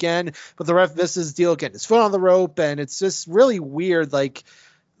wins again, but the ref misses D'Lo getting his foot on the rope, and it's just really weird. Like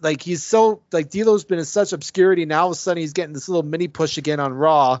he's so D'Lo's been in such obscurity. Now all of a sudden he's getting this little mini push again on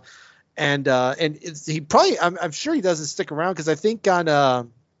Raw, and he probably I'm sure he doesn't stick around, because I think on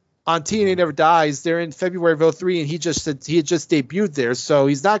TNA Never Dies they're in February of 2003, and he had just debuted there, so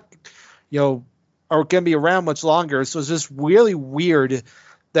he's not or gonna be around much longer. So it's just really weird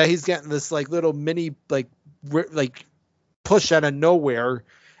that he's getting this little mini push out of nowhere.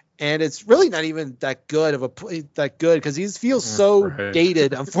 And it's really not even that good because he feels so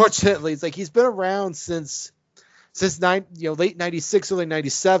dated. Unfortunately, it's like he's been around since late '96, early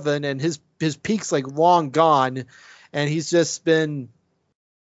 '97, and his peak's long gone, and he's just been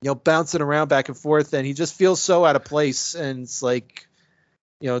bouncing around back and forth, and he just feels so out of place, and it's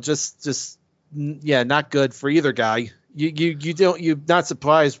not good for either guy. You're not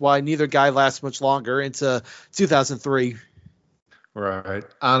surprised why neither guy lasts much longer into 2003. Right.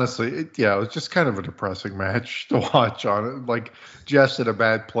 Honestly, it was just kind of a depressing match to watch on it. Like, Jeff's in a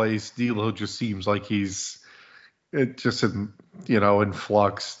bad place. D'Lo just seems like he's in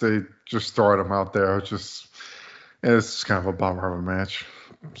flux. They just throwing him out there. It's kind of a bummer of a match.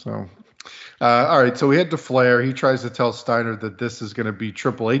 So, all right. So we head to Flair. He tries to tell Steiner that this is going to be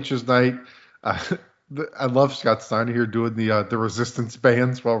Triple H's night. I love Scott Steiner here doing the resistance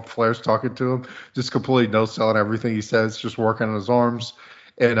bands while Flair's talking to him, just completely no-selling everything he says, just working on his arms.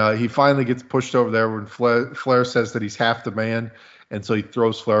 And he finally gets pushed over there when Flair says that he's half the man, and so he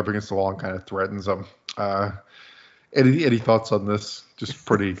throws Flair up against the wall and kind of threatens him. Any thoughts on this?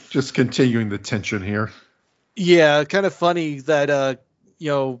 Just continuing the tension here. Yeah, kind of funny that at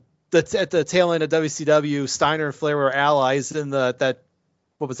the tail end of WCW, Steiner and Flair were allies in that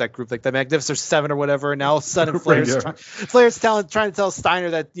what was that group, like the Magnificent Seven or whatever, and now all of a sudden Flair's trying to tell Steiner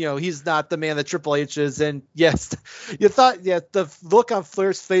that, you know, he's not the man that Triple H is. And yes, you thought, the look on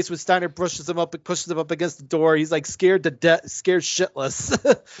Flair's face when Steiner pushes him up against the door, he's like scared to death, scared shitless.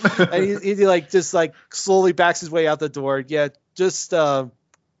 And he like just like slowly backs his way out the door. Yeah, just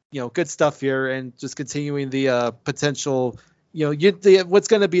good stuff here, and just continuing the potential, what's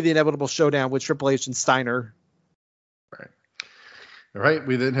going to be the inevitable showdown with Triple H and Steiner. Right. All right,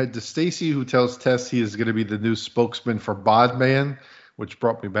 we then head to Stacy, who tells Tess he is going to be the new spokesman for Bodman, which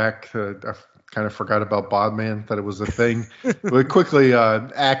brought me back. I kind of forgot about Bodman, that it was a thing. But quickly,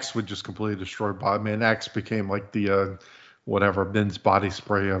 Axe would just completely destroy Bodman. Axe became like the men's body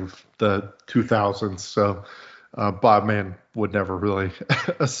spray of the 2000s. So Bodman would never really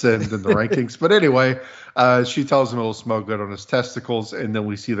ascend in the rankings. But anyway, she tells him it will smell good on his testicles, and then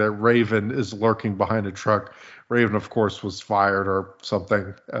we see that Raven is lurking behind a truck. Raven, of course, was fired or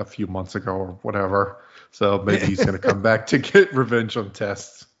something a few months ago or whatever. So maybe he's going to come back to get revenge on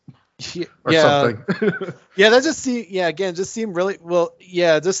Test or something. That just seemed really,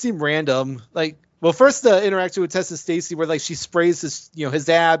 it just seemed random. Like, well, first the interaction with Tess and Stacy, where like she sprays his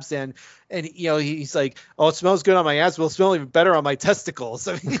abs, and he's like, oh, it smells good on my abs. Well, it smells even better on my testicles.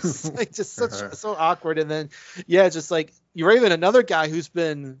 I mean, he's like just so awkward. And then just like Raven, another guy who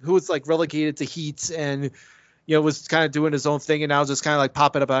was like relegated to Heat and was kind of doing his own thing, and now just kind of like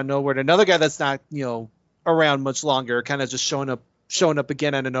popping up out of nowhere. And another guy that's not around much longer, kind of just showing up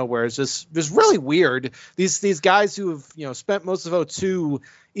again out of nowhere. It's just really weird. These guys who have spent most of 02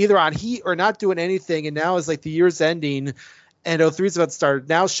 either on Heat or not doing anything, and now is like the year's ending and 03's about to start,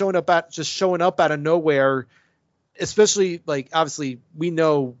 now showing up out of nowhere. Especially, like, obviously we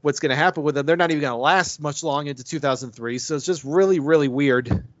know what's going to happen with them. They're not even going to last much long into 2003, so it's just really, really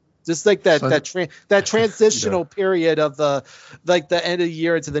weird. Just like that transitional period of the end of the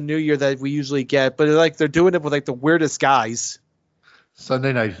year into the new year that we usually get, but like they're doing it with like the weirdest guys.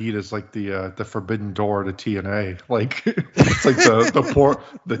 Sunday Night Heat is like the forbidden door to TNA. Like it's like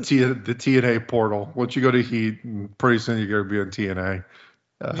the TNA portal. Once you go to Heat, pretty soon you're gonna be on TNA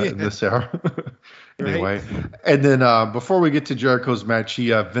in this era. Anyway, right. And then before we get to Jericho's match, he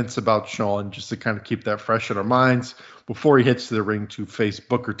vents about Shawn just to kind of keep that fresh in our minds before he hits the ring to face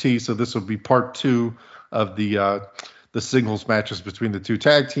Booker T. So this will be part 2 of the singles matches between the two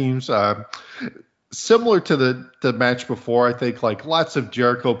tag teams. Similar to the match before, I think, like lots of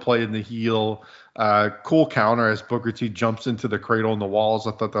Jericho playing the heel. Cool counter as Booker T jumps into the cradle in the walls.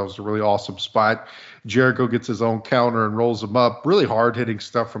 I thought that was a really awesome spot. Jericho gets his own counter and rolls him up. Really hard hitting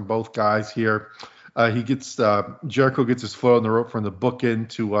stuff from both guys here. Jericho gets his foot on the rope from the bookend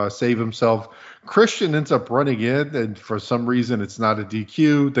to save himself. Christian ends up running in, and for some reason it's not a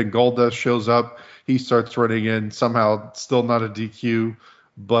DQ. Then Goldust shows up. He starts running in. Somehow still not a DQ,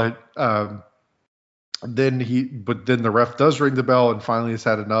 but then the ref does ring the bell and finally has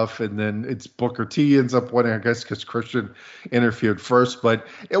had enough, and then it's Booker T ends up winning, I guess, because Christian interfered first. But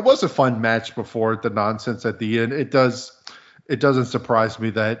it was a fun match before the nonsense at the end. It doesn't surprise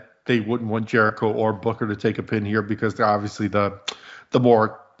me that they wouldn't want Jericho or Booker to take a pin here, because they're obviously the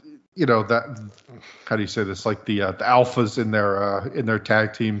more, that, how do you say this, like the alphas in their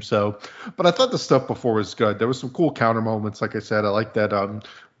tag team. So, but I thought the stuff before was good. There was some cool counter moments. Like I said, I like that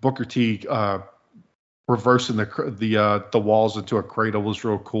Booker T reversing the walls into a cradle was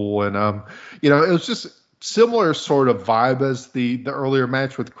real cool. And it was just similar sort of vibe as the earlier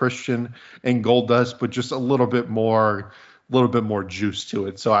match with Christian and Goldust, but just a little bit more juice to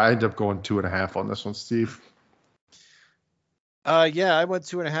it. So I ended up going 2.5 on this one, Steve. I went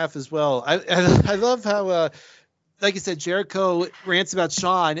 2.5 as well. I love how like you said, Jericho rants about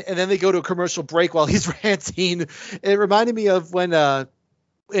Shawn, and then they go to a commercial break while he's ranting. It reminded me of when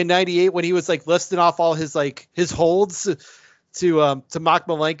in '98 when he was like listing off all his holds to mock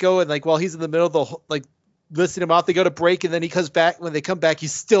Malenko, and like while he's in the middle of the listing them off, they go to break, and then he comes back. When they come back,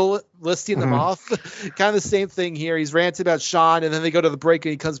 he's still listing them off. Kind of the same thing here. He's ranting about Shawn, and then they go to the break,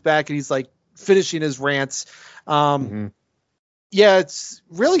 and he comes back, and he's like finishing his rants. Yeah, it's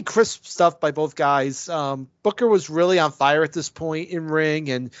really crisp stuff by both guys. Booker was really on fire at this point in ring,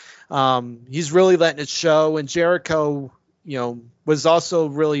 and he's really letting it show. And Jericho, was also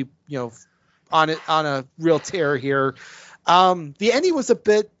really, on a real tear here. The ending was a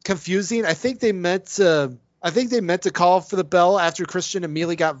bit confusing. I think they meant to call for the bell after Christian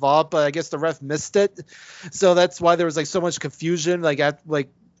immediately got involved, but I guess the ref missed it. So that's why there was like so much confusion. Like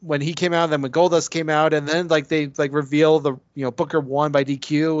when he came out, and then when Goldust came out, and then they reveal the Booker won by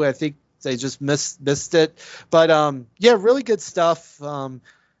DQ. I think they just missed it. But really good stuff.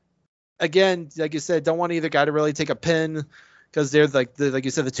 Again, like you said, don't want either guy to really take a pin. because they're like like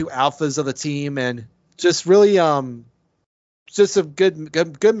you said, the two alphas of the team, and just really just a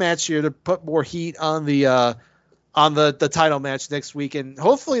good match here to put more heat on the title match next week, and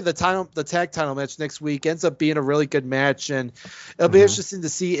hopefully the tag title match next week ends up being a really good match, and it'll be interesting to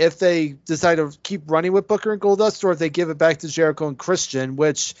see if they decide to keep running with Booker and Goldust or if they give it back to Jericho and Christian,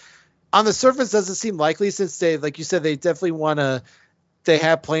 which on the surface doesn't seem likely, since they, like you said, they definitely they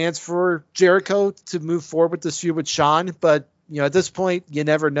have plans for Jericho to move forward with this feud with Shawn, but at this point you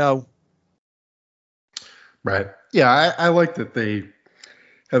never know. Right. Yeah, I like that they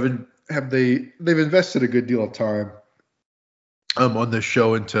they've invested a good deal of time on this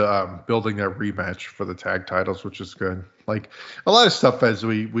show into building that rematch for the tag titles, which is good. Like a lot of stuff as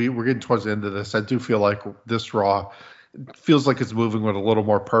we're getting towards the end of this, I do feel like this Raw feels like it's moving with a little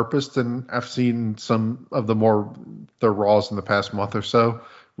more purpose than I've seen some of the Raws in the past month or so,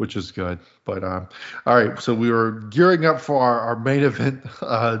 which is good. But all right, so we were gearing up for our main event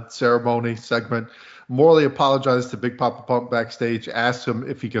ceremony segment. Morley apologized to Big Papa Pump backstage, asked him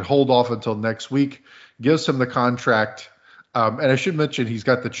if he could hold off until next week, gives him the contract. And I should mention he's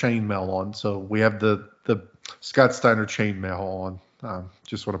got the chainmail on. So we have the Scott Steiner chainmail on.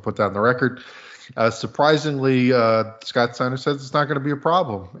 Just want to put that on the record. Surprisingly, Scott Steiner says it's not going to be a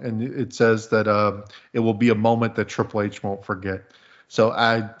problem. And it says that it will be a moment that Triple H won't forget. So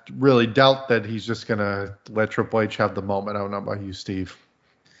I really doubt that he's just going to let Triple H have the moment. I don't know about you, Steve.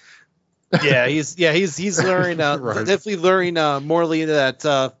 Yeah, he's luring right. Definitely luring Morley into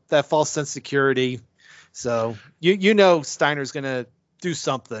that false sense of security. So Steiner's gonna do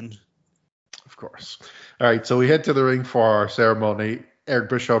something. Of course. All right, so we head to the ring for our ceremony. Eric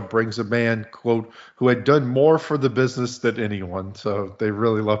Bischoff brings a man, quote, who had done more for the business than anyone. So they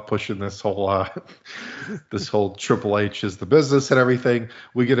really love pushing this whole Triple H is the business and everything.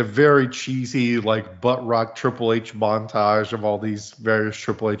 We get a very cheesy, like butt rock Triple H montage of all these various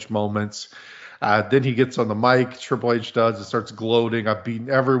Triple H moments. Then he gets on the mic, Triple H does, and starts gloating. I've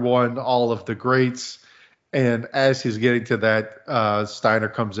beaten everyone, all of the greats. And as he's getting to that, Steiner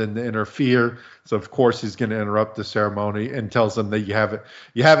comes in to interfere. So of course he's going to interrupt the ceremony and tells them that you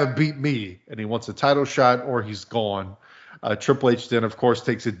haven't beat me, and he wants a title shot or he's gone. Triple H then of course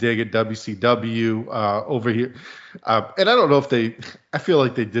takes a dig at WCW over here, and I don't know if I feel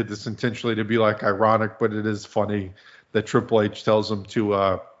like they did this intentionally to be like ironic, but it is funny that Triple H tells him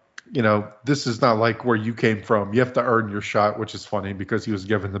to this is not like where you came from. You have to earn your shot, which is funny because he was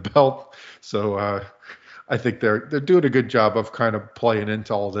given the belt. So I think they're doing a good job of kind of playing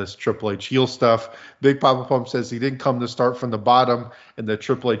into all this Triple H heel stuff. Big Papa Pump says he didn't come to start from the bottom and that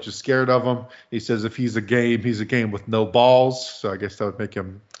Triple H is scared of him. He says if he's a game with no balls. So I guess that would make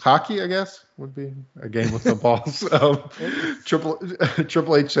him hockey, I guess, would be a game with no balls.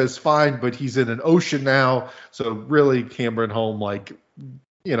 Triple H says fine, but he's in an ocean now. So really hammering home like,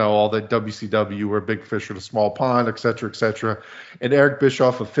 all that WCW were big fish in a small pond, et cetera, et cetera. And Eric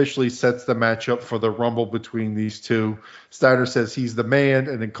Bischoff officially sets the match up for the Rumble between these two. Steiner says he's the man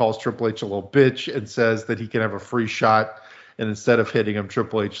and then calls Triple H a little bitch and says that he can have a free shot. And instead of hitting him,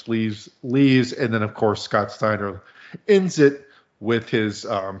 Triple H leaves. And then, of course, Scott Steiner ends it with his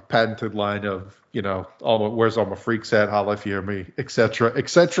patented line of, where's all my freaks at? Holla if you hear me, et cetera, et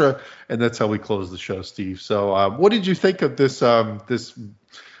cetera. And that's how we close the show, Steve. So what did you think of this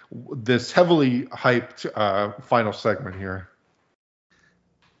this heavily hyped final segment here?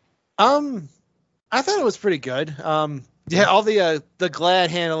 I thought it was pretty good. Yeah, all the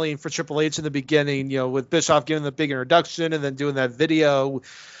glad handling for Triple H in the beginning, with Bischoff giving the big introduction and then doing that video.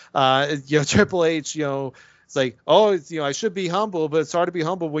 Triple H, it's like, I should be humble, but it's hard to be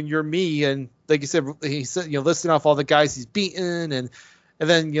humble when you're me. And like you said, he said, listing off all the guys he's beaten, and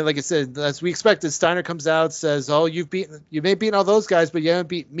then, like I said, as we expected, Steiner comes out, says, you may have beaten all those guys, but you haven't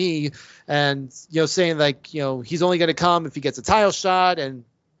beat me. And, saying like, he's only going to come if he gets a title shot. And,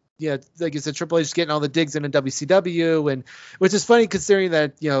 like you said, Triple H is getting all the digs in WCW, and which is funny considering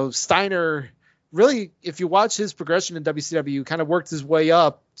that, Steiner really, if you watch his progression in WCW, kind of worked his way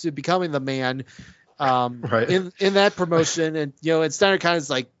up to becoming the man right. in that promotion. And, and Steiner kind of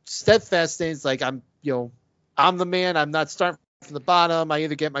is like steadfast things like, I'm the man. I'm not starting from the bottom. I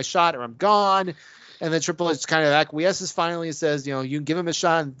either get my shot or I'm gone. And then Triple H kind of acquiesces finally and says, you can give him a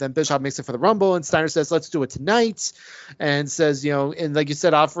shot. And then Bischoff makes it for the Rumble. And Steiner says, let's do it tonight. And says, and like you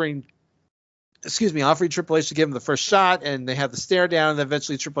said, offering Triple H to give him the first shot. And they have the stare down. And then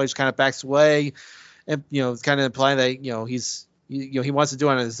eventually Triple H kind of backs away and, kind of implying that, he wants to do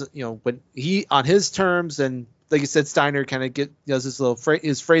it on his terms. And like you said, Steiner kind of does his little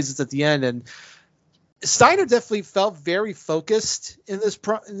his phrases at the end. And Steiner definitely felt very focused in this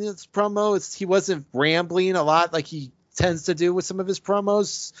promo. He wasn't rambling a lot like he tends to do with some of his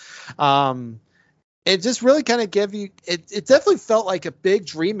promos. It just really kind of gave you it definitely felt like a big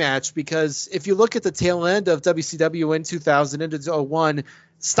dream match, because if you look at the tail end of WCW in 2000 into 2001,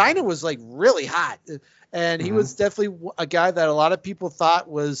 Steiner was like really hot, and he was definitely a guy that a lot of people thought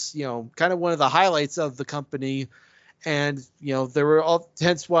was, kind of one of the highlights of the company. And, there were all,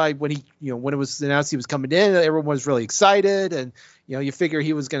 hence why when when it was announced he was coming in, everyone was really excited, and, you figure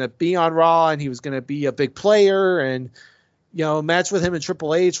he was going to be on Raw and he was going to be a big player, and, match with him and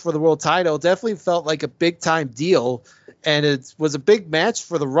Triple H for the world title definitely felt like a big time deal. And it was a big match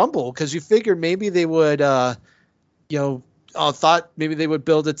for the Rumble, because you figured maybe they would, thought maybe they would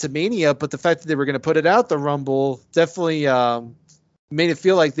build it to Mania, but the fact that they were going to put it out the Rumble definitely made it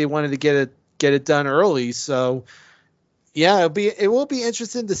feel like they wanted to get it done early. So yeah, it will be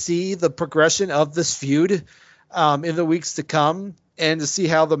interesting to see the progression of this feud in the weeks to come, and to see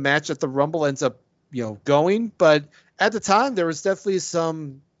how the match at the Rumble ends up, going. But at the time, there was definitely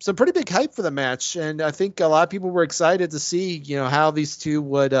some pretty big hype for the match, and I think a lot of people were excited to see, how these two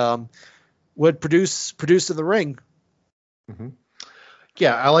would produce in the ring. Mm-hmm.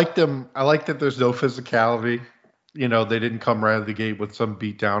 Yeah, I like them. I like that there's no physicality. They didn't come right out of the gate with some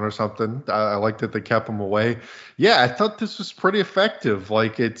beatdown or something. I like that they kept them away. Yeah, I thought this was pretty effective.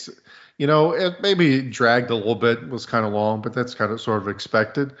 Like, it's, it maybe dragged a little bit, was kind of long, but that's kind of sort of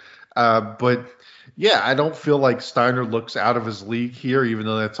expected. But yeah, I don't feel like Steiner looks out of his league here, even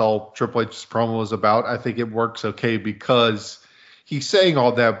though that's all Triple H's promo is about. I think it works okay because he's saying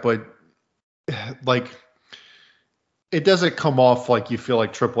all that, but like, it doesn't come off like you feel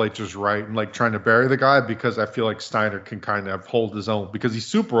like Triple H is right and like trying to bury the guy, because I feel like Steiner can kind of hold his own, because he's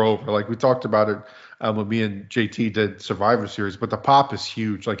super over. Like we talked about it when me and JT did Survivor Series, but the pop is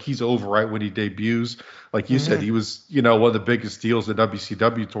huge. Like he's over right when he debuts. Like you said, he was, one of the biggest deals at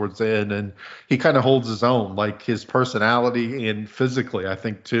WCW towards the end, and he kind of holds his own. Like his personality and physically, I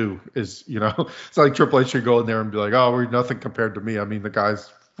think too, is, it's like Triple H should go in there and be like, oh, we're nothing compared to me. I mean, the guy's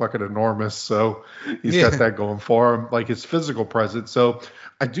fucking enormous, so he's got that going for him, like his physical presence. So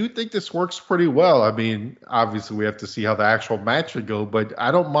I do think this works pretty well. I mean, obviously we have to see how the actual match would go, but I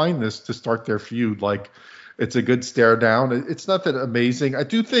don't mind this to start their feud. Like, it's a good stare down. It's not that amazing. I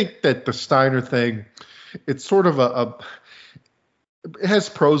do think that the Steiner thing, it's sort of it has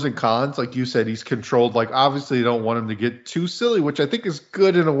pros and cons. Like you said, he's controlled. Like, obviously you don't want him to get too silly, which I think is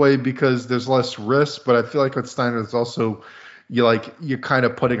good in a way because there's less risk, but I feel like with Steiner is also you're kind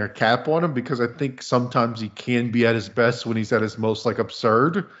of putting a cap on him, because I think sometimes he can be at his best when he's at his most like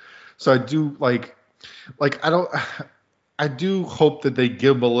absurd. So I do I do hope that they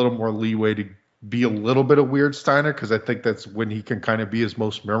give him a little more leeway to be a little bit of weird Steiner, because I think that's when he can kind of be his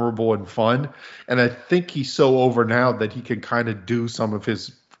most memorable and fun. And I think he's so over now that he can kind of do some of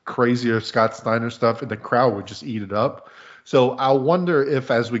his crazier Scott Steiner stuff and the crowd would just eat it up. So I wonder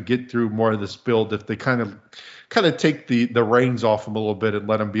if, as we get through more of this build, if they kind of take the reins off him a little bit and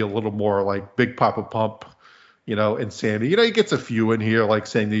let him be a little more like Big Papa Pump, insanity. He gets a few in here, like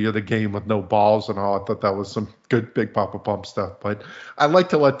saying that you're the game with no balls and all. I thought that was some good Big Papa Pump stuff. But I like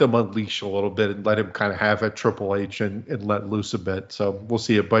to let them unleash a little bit and let him kind of have at Triple H and let loose a bit. So we'll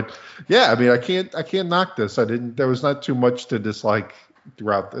see it. But yeah, I mean, I can't knock this. There was not too much to dislike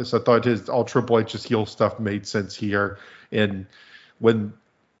throughout this. I thought all Triple H's heel stuff made sense here. And when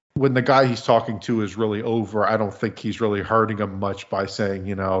the guy he's talking to is really over, I don't think he's really hurting him much by saying,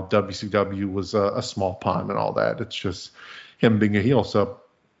 WCW was a small pond and all that. It's just him being a heel. So,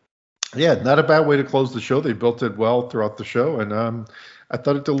 yeah, not a bad way to close the show. They built it well throughout the show, and I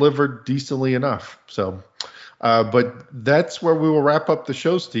thought it delivered decently enough. So, but that's where we will wrap up the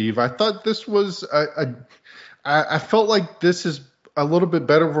show, Steve. I thought this was I felt like this is a little bit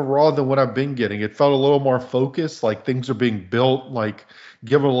better of a Raw than what I've been getting. It felt a little more focused, like things are being built, like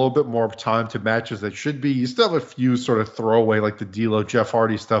given a little bit more time to matches that should be. You still have a few sort of throwaway, like the D'Lo, Jeff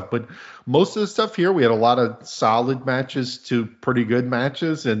Hardy stuff, but most of the stuff here, we had a lot of solid matches to pretty good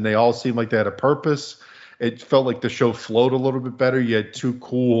matches, and they all seemed like they had a purpose. It felt like the show flowed a little bit better. You had two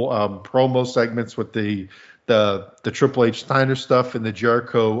cool promo segments with the Triple H Steiner stuff, and the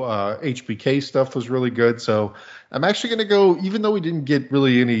Jericho HBK stuff was really good. So I'm actually going to go, even though we didn't get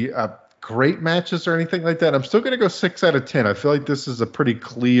really any great matches or anything like that, I'm still going to go 6 out of 10. I feel like this is a pretty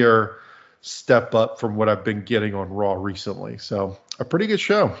clear step up from what I've been getting on Raw recently. So a pretty good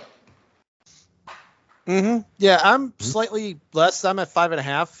show. Yeah, I'm slightly less. I'm at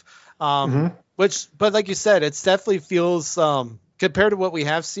 5.5. But like you said, it definitely feels compared to what we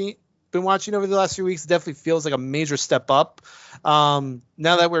have been watching over the last few weeks, it definitely feels like a major step up. Now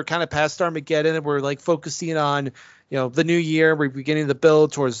that we're kind of past Armageddon and we're like focusing on, the new year. We're beginning the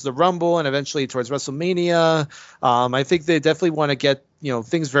build towards the Rumble and eventually towards WrestleMania. I think they definitely want to get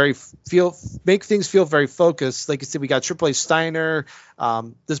things make things feel very focused. Like you said, we got Triple H, Steiner,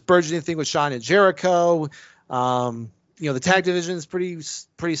 this burgeoning thing with Shawn and Jericho. The tag division is pretty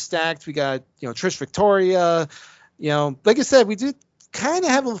stacked. We got Trish, Victoria. Like I said, we do kind of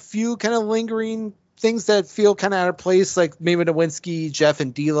have a few kind of lingering things that feel kind of out of place, like maybe Nowinski, Jeff,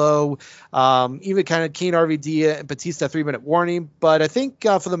 and D'Lo, even kind of Kane, RVD, and Batista 3-minute warning. But I think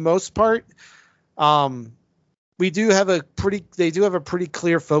for the most part, they do have a pretty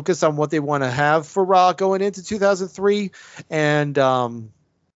clear focus on what they want to have for Raw going into 2003, and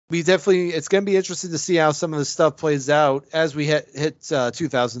it's going to be interesting to see how some of the stuff plays out as we hit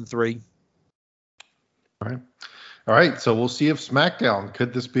 2003. All right, so we'll see if SmackDown,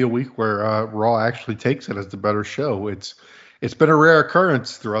 could this be a week where Raw actually takes it as the better show? It's been a rare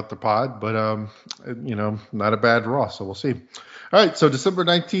occurrence throughout the pod, but not a bad Raw, so we'll see. All right, so December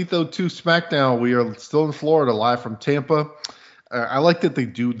 19th, 02 SmackDown. We are still in Florida, live from Tampa. I like that they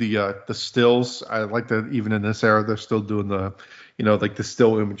do the stills. I like that even in this era, they're still doing the the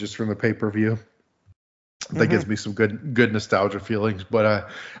still images from the pay-per-view. That gives me some good nostalgia feelings. But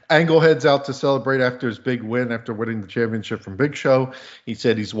Angle heads out to celebrate after his big win, after winning the championship from Big Show. He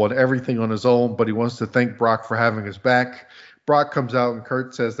said he's won everything on his own, but he wants to thank Brock for having his back. Brock comes out and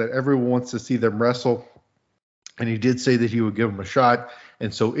Kurt says that everyone wants to see them wrestle. And he did say that he would give him a shot.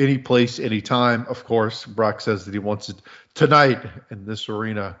 And so any place, any time, of course, Brock says that he wants it tonight in this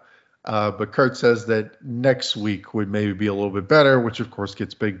arena. But Kurt says that next week would maybe be a little bit better, which of course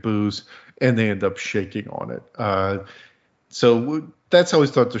gets big boos, and they end up shaking on it. So that's how we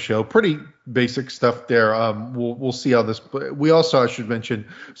start the show. Pretty basic stuff there. We'll see how this. We also, I should mention,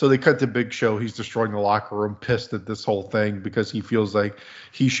 so they cut to Big Show. He's destroying the locker room, pissed at this whole thing because he feels like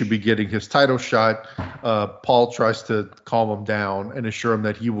he should be getting his title shot. Paul tries to calm him down and assure him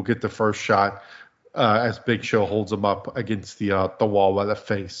that he will get the first shot. As Big Show holds him up against the wall by the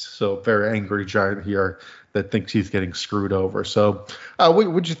face. So very angry giant here that thinks he's getting screwed over. So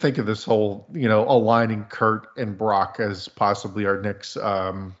what'd you think of this whole, aligning Kurt and Brock as possibly our next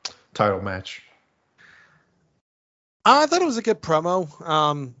title match? I thought it was a good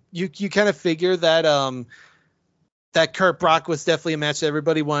promo. You kind of figure that that Kurt Brock was definitely a match that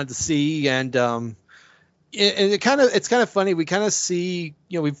everybody wanted to see, and it's kind of funny. We kind of see,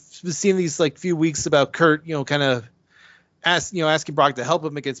 we've been seeing these few weeks about Kurt, kind of asking Brock to help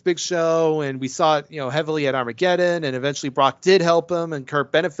him against Big Show, and we saw it, heavily at Armageddon, and eventually Brock did help him, and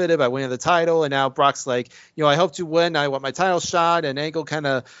Kurt benefited by winning the title, and now Brock's like, I hope to win. I want my title shot, and Angle kind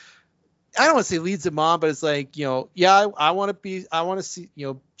of, I don't want to say leads him on, but it's like, I want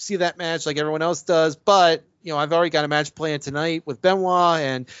to see that match like everyone else does, but I've already got a match planned tonight with Benoit,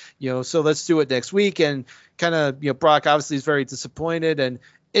 and so let's do it next week. And kind of, Brock obviously is very disappointed, and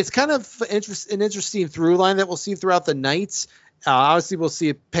it's kind of an interesting through line that we'll see throughout the night. Obviously, we'll see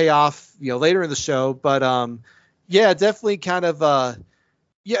it pay off, later in the show, but definitely kind of,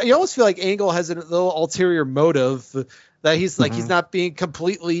 you almost feel like Angle has a little ulterior motive that he's like he's not being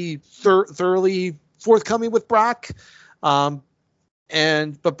completely thoroughly forthcoming with Brock. But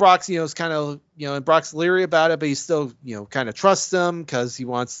Brock's, is kind of, and Brock's leery about it, but he still, kind of trusts him because he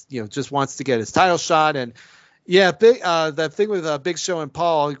wants, just wants to get his title shot. And that thing with Big Show and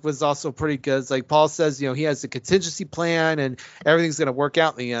Paul was also pretty good. It's like Paul says, he has a contingency plan and everything's going to work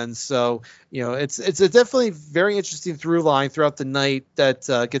out in the end. So, it's a definitely very interesting through line throughout the night that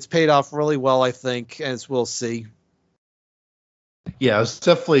gets paid off really well, I think, as we'll see. Yeah, it's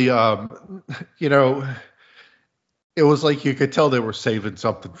definitely, it was like you could tell they were saving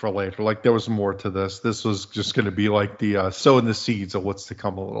something for later. Like there was more to this. This was just going to be like the sowing the seeds of what's to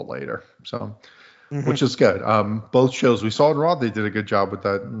come a little later. So, which is good. Both shows we saw in Raw, they did a good job with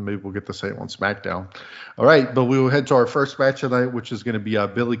that. Maybe we'll get the same on SmackDown. All right, but we will head to our first match tonight, which is going to be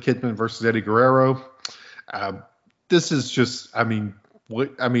Billy Kidman versus Eddie Guerrero. This is just,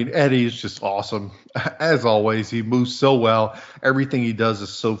 Eddie is just awesome. As always, he moves so well. Everything he does is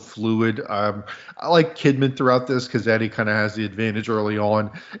so fluid. I like Kidman throughout this because Eddie kind of has the advantage early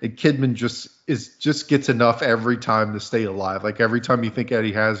on. And Kidman just gets enough every time to stay alive. Like every time you think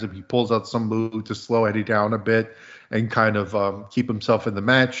Eddie has him, he pulls out some move to slow Eddie down a bit and kind of keep himself in the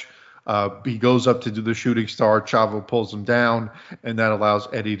match. He goes up to do the shooting star. Chavo pulls him down, and that allows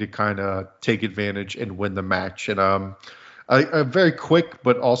Eddie to kind of take advantage and win the match. And A very quick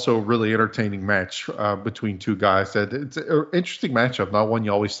but also really entertaining match between two guys. It's an interesting matchup, not one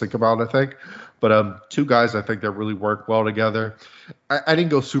you always think about, I think. But two guys I think that really work well together. I didn't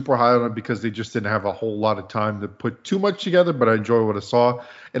go super high on them because they just didn't have a whole lot of time to put too much together, but I enjoy what I saw.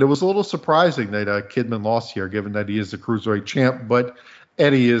 And it was a little surprising that Kidman lost here, given that he is the Cruiserweight champ. But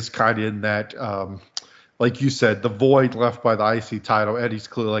Eddie is kind of in that, like you said, the void left by the IC title. Eddie's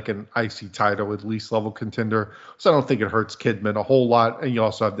clearly like an IC title at least level contender. So I don't think it hurts Kidman a whole lot. And you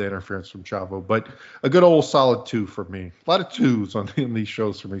also have the interference from Chavo. But a good old solid 2 for me. A lot of 2s in these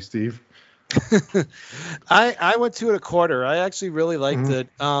shows for me, Steve. I went 2 1/4. I actually really liked it.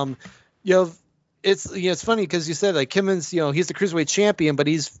 It's funny because you said like Kidman's, he's the Cruiserweight champion, but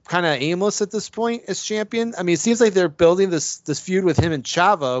he's kind of aimless at this point as champion. I mean, it seems like they're building this feud with him and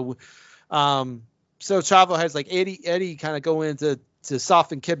Chavo. So Chavo has like Eddie kind of go in to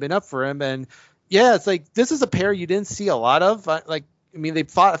soften Kidman up for him. And yeah, it's like, this is a pair you didn't see a lot of. They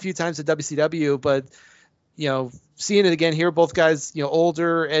fought a few times at WCW, but seeing it again here, both guys,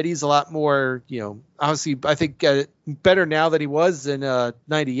 older. Eddie's a lot more, obviously, I think better now than he was in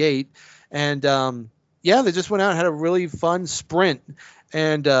 '98. And they just went out and had a really fun sprint.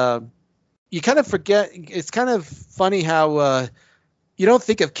 And you kind of forget. It's kind of funny how you don't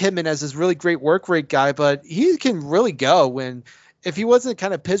think of Kidman as this really great work rate guy, but he can really go. And if he wasn't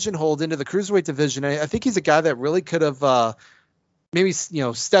kind of pigeonholed into the Cruiserweight division, I think he's a guy that really could have maybe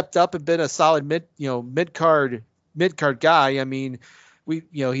stepped up and been a solid mid card guy. I mean,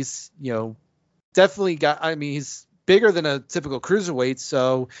 he's definitely got. I mean, he's bigger than a typical Cruiserweight,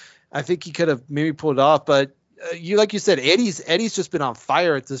 so I think he could have maybe pulled it off. But like you said, Eddie's just been on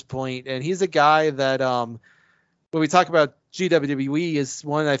fire at this point, and he's a guy that when we talk about GWWE is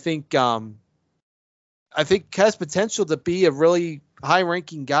one I think has potential to be a really high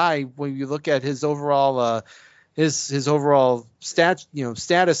ranking guy when you look at his overall his overall status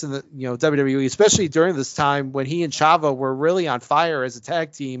in the WWE, especially during this time when he and Chavo were really on fire as a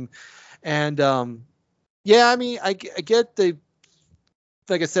tag team. And I mean, I get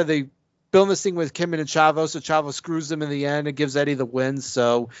like I said, they build this thing with Kidman and Chavo, so Chavo screws them in the end and gives Eddie the win.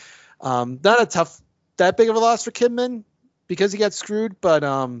 So not that big of a loss for Kidman because he got screwed, but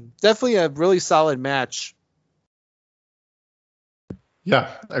definitely a really solid match.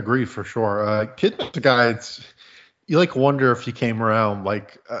 Yeah, I agree for sure. Kidman's a guy, you wonder if he came around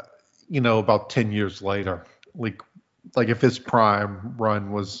about 10 years later, like if his prime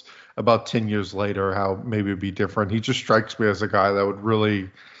run was about 10 years later, how maybe it'd be different. He just strikes me as a guy that would really,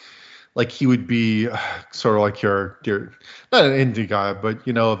 he would be sort of like your not an indie guy, but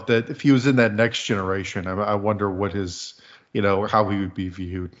if he was in that next generation, I wonder what his, how he would be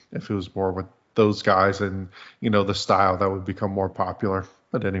viewed if it was more with those guys and the style that would become more popular.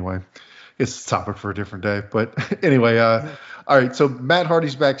 But anyway, it's a topic for a different day. But anyway, all right. So Matt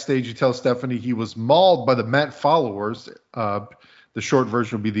Hardy's backstage. He tells Stephanie he was mauled by the Matt followers. The short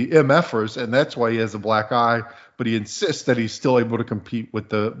version would be the MFers, and that's why he has a black eye. But he insists that he's still able to compete with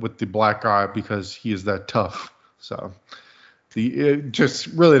the black eye because he is that tough. So just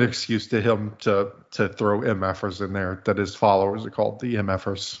really an excuse to him to throw MFers in there. That his followers are called the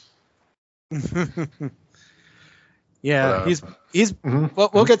MFers. Yeah, he's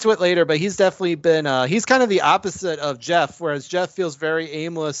we'll get to it later, but he's definitely been he's kind of the opposite of Jeff, whereas Jeff feels very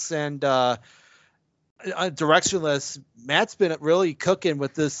aimless and directionless. Matt's been really cooking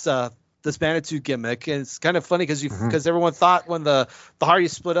with this Manitou gimmick, and it's kind of funny because everyone thought when the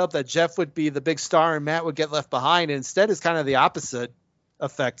Hardys split up that Jeff would be the big star and Matt would get left behind, and instead it's kind of the opposite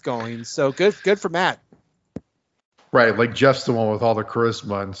effect going. So good for Matt. Right, like Jeff's the one with all the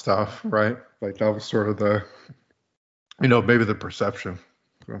charisma and stuff, right? Like that was sort of the, maybe the perception.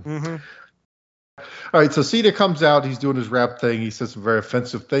 So. All right, so Cena comes out. He's doing his rap thing. He says some very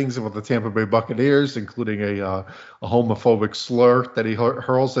offensive things about the Tampa Bay Buccaneers, including a homophobic slur that he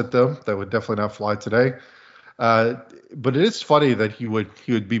hurls at them that would definitely not fly today. But it is funny that he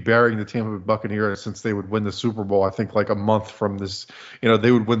would be burying the Tampa Bay Buccaneers since they would win the Super Bowl. I think like a month from this,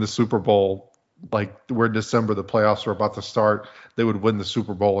 they would win the Super Bowl. Like we're in December, the playoffs are about to start. They would win the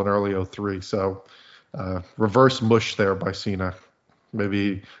Super Bowl in early '03. So reverse mush there by Cena.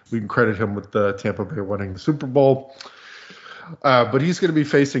 Maybe we can credit him with the Tampa Bay winning the Super Bowl. But he's going to be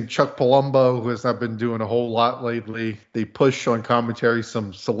facing Chuck Palumbo, who has not been doing a whole lot lately. They push on commentary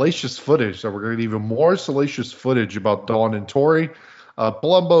some salacious footage. So we're going to get even more salacious footage about Dawn and Tori.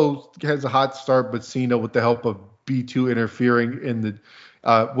 Palumbo has a hot start, but Cena, with the help of B2 interfering in the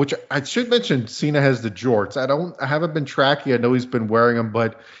which I should mention, Cena has the jorts. I haven't been tracking. I know he's been wearing them,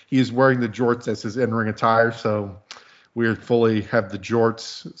 but he is wearing the jorts as his in-ring attire. So we fully have the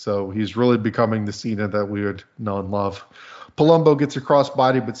jorts. So he's really becoming the Cena that we would know and love. Palumbo gets a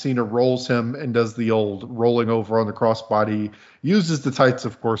crossbody, but Cena rolls him and does the old rolling over on the crossbody. Uses the tights,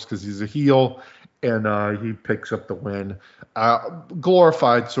 of course, because he's a heel, and he picks up the win.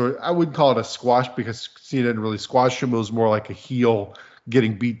 Glorified, so I wouldn't call it a squash because Cena didn't really squash him. It was more like a heel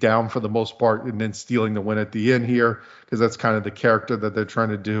getting beat down for the most part and then stealing the win at the end here, because that's kind of the character that they're trying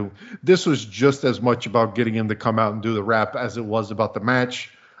to do. This was just as much about getting him to come out and do the rap as it was about the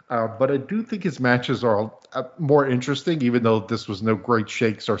match. But I do think his matches are more interesting, even though this was no great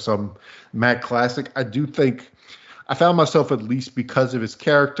shakes or some Mac classic. I do think I found myself, at least because of his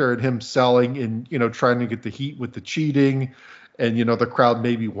character and him selling and, trying to get the heat with the cheating and, the crowd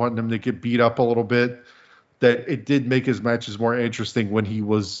maybe wanting him to get beat up a little bit, that it did make his matches more interesting when he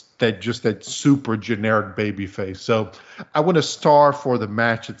was that super generic babyface. So I want a star for the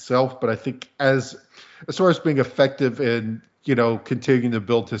match itself, but I think as far as being effective in, continuing to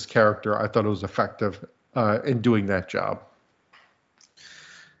build his character, I thought it was effective in doing that job.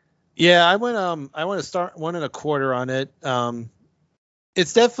 Yeah, I went to start 1.25 on it.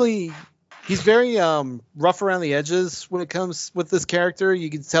 It's definitely, he's very rough around the edges when it comes with this character. You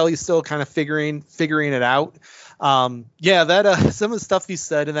can tell he's still kind of figuring it out. That some of the stuff he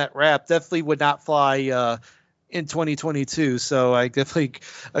said in that rap definitely would not fly in 2022. So I definitely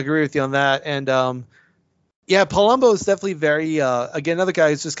agree with you on that. And Palumbo is definitely very again, another guy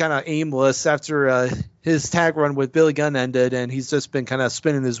who's just kind of aimless after his tag run with Billy Gunn ended, and he's just been kind of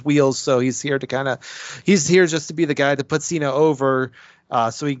spinning his wheels. So he's here just to be the guy to put Cena over,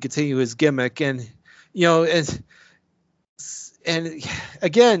 so he can continue his gimmick. And and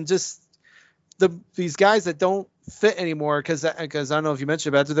again, just these guys that don't fit anymore, because I don't know if you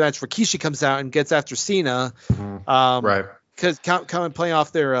mentioned about the match, Rikishi comes out and gets after Cena, right? Because coming playing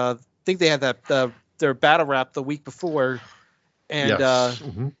off their I think they had that their battle rap the week before, and yes.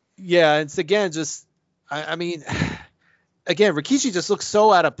 It's again just again, Rikishi just looks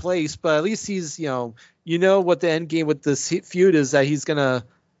so out of place, but at least he's what the end game with this feud is, that he's gonna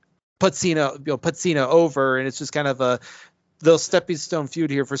put Cena over, and it's just kind of a little stepping stone feud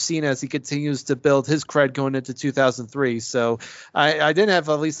here for Cena as he continues to build his cred going into 2003. So I didn't at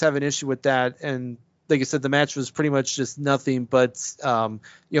least have an issue with that. And like I said, the match was pretty much just nothing but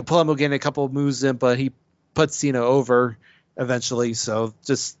Palumbo getting a couple of moves in, but he put Cena over eventually. So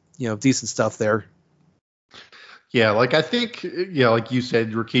just decent stuff there. Yeah, I think like you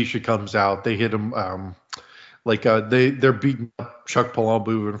said, Rikishi comes out, they hit him they're beating up Chuck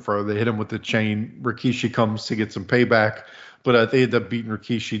Palumbo even further. They hit him with the chain. Rikishi comes to get some payback, but they end up beating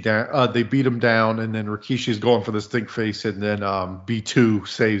Rikishi down. They beat him down, and then Rikishi's going for the stink face, and then B2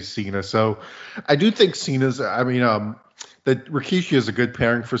 saves Cena. So I do think that Rikishi is a good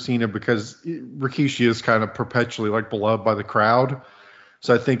pairing for Cena, because Rikishi is kind of perpetually beloved by the crowd.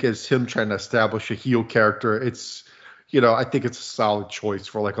 So I think as him trying to establish a heel character, it's I think it's a solid choice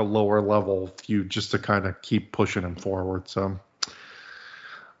for a lower level feud, just to kind of keep pushing him forward. So,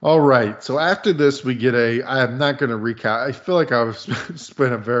 all right. So after this, we get I am not going to recap. I feel like I've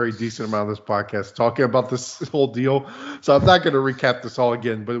spent a very decent amount of this podcast talking about this whole deal. So I'm not going to recap this all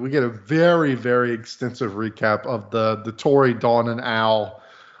again, but we get a very, very extensive recap of the Tori, Dawn, and Al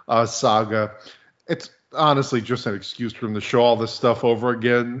saga. It's honestly just an excuse for them to show all this stuff over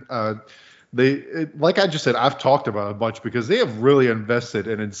again. Like I just said, I've talked about it a bunch, because they have really invested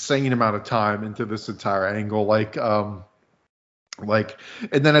an insane amount of time into this entire angle. And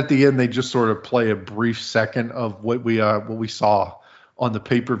then at the end, they just sort of play a brief second of what we saw on the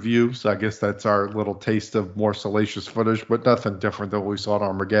pay-per-view. So I guess that's our little taste of more salacious footage, but nothing different than what we saw at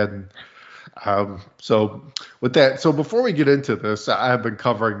Armageddon. So with that, before we get into this, I have been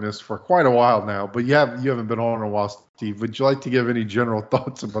covering this for quite a while now, but you haven't been on in a while, Steve. Would you like to give any general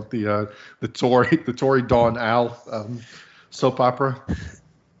thoughts about the Tori Dawn Al soap opera?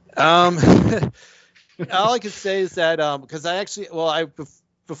 All I can say is that because I actually,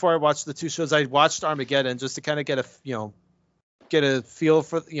 before I watched the two shows, I watched Armageddon just to kind of get a feel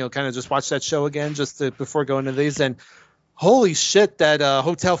for kind of just watch that show again before going to these. And holy shit, that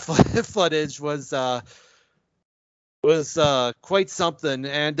hotel footage was quite something.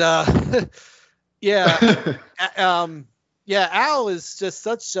 And Al is just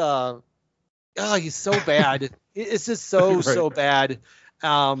such he's so bad. It's just so right. So bad.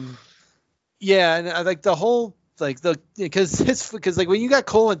 And I like the whole because when you got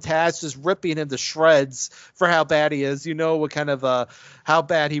Cole and Taz just ripping him to shreds for how bad he is, what kind of how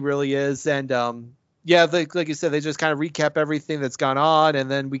bad he really is. And like you said, they just kind of recap everything that's gone on, and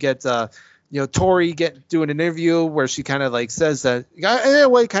then we get Tori doing an interview where she kind of says that in a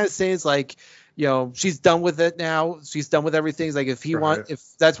way, kind of saying she's done with it now. She's done with everything. It's if he right. if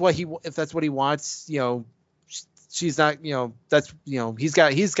that's what he wants, she's not, that's, he's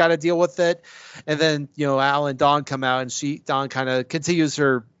got to deal with it. And then, Al and Dawn come out, and Dawn kind of continues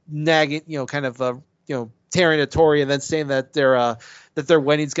her nagging, tearing at Tori, and then saying that their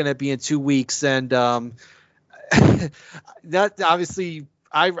wedding's going to be in 2 weeks. And that obviously,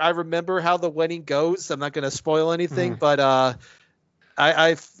 I remember how the wedding goes. I'm not going to spoil anything, but I'll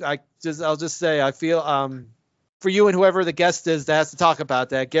just say, I feel, for you and whoever the guest is that has to talk about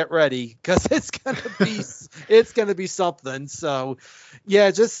that, get ready, because it's gonna be something. So,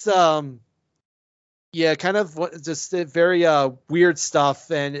 yeah, just kind of just very weird stuff,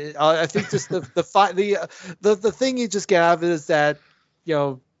 and I think just the thing you just get out of it is that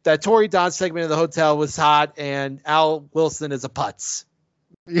that Tori Dawn segment in the hotel was hot, and Al Wilson is a putz.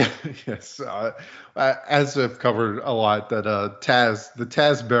 Yeah, yes. As I've covered a lot, that the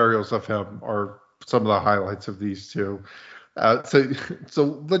Taz burials of him are some of the highlights of these two.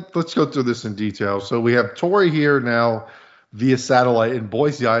 So let's go through this in detail. So we have Tori here now via satellite in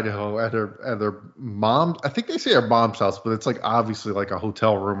Boise, Idaho, at her mom. I think they say her mom's house, but it's like obviously like a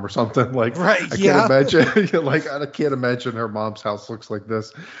hotel room or something. Like, right? I can't imagine. Like, I can't imagine her mom's house looks like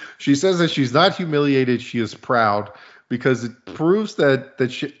this. She says that she's not humiliated; she is proud, because it proves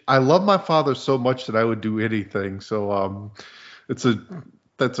that I love my father so much that I would do anything. So that's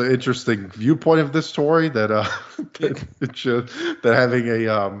an interesting viewpoint of this story, that having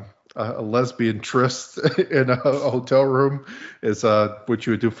a lesbian tryst in a hotel room is what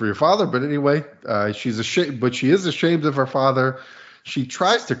you would do for your father. But anyway, she's ashamed, but she is ashamed of her father. She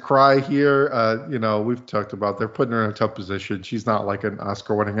tries to cry here. We've talked about they're putting her in a tough position. She's not like an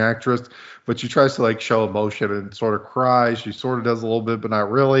Oscar-winning actress, but she tries to like show emotion and sort of cry. She sort of does a little bit, but not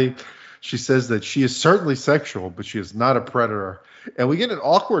really. She says that she is certainly sexual, but she is not a predator. And we get an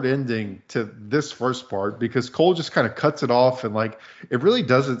awkward ending to this first part, because Cole just kind of cuts it off, and like it really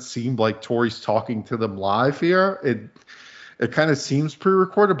doesn't seem like Tori's talking to them live here. It kind of seems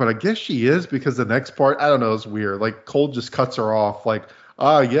pre-recorded, but I guess she is, because the next part, I don't know, is weird. Like Cole just cuts her off, like,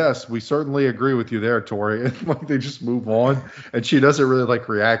 yes, we certainly agree with you there, Tori. And like they just move on, and she doesn't really like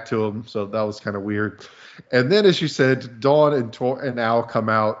react to him. So that was kind of weird. And then, as you said, Dawn and Al come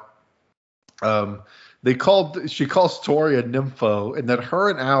out. She calls Tori a nympho, and that her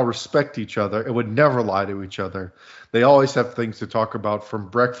and Al respect each other and would never lie to each other. They always have things to talk about, from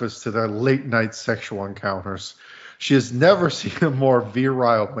breakfast to their late night sexual encounters. She has never seen a more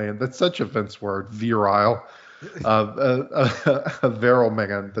virile man. That's such a Vince word, virile. A virile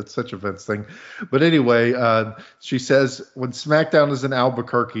man. That's such a Vince thing. But anyway, she says when SmackDown is in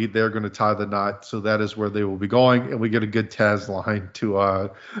Albuquerque, they're going to tie the knot. So that is where they will be going. And we get a good Taz line to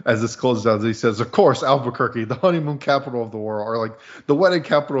as this closes out. He says, of course, Albuquerque, the honeymoon capital of the world, or like the wedding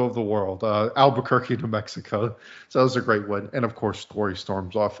capital of the world, Albuquerque, New Mexico. So that was a great one. And of course, Tori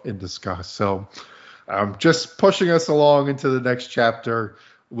storms off in disgust. So just pushing us along into the next chapter.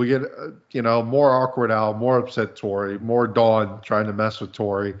 We get, more awkward Al, more upset Tori, more Dawn trying to mess with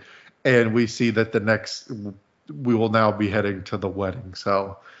Tori. And we see that we will now be heading to the wedding.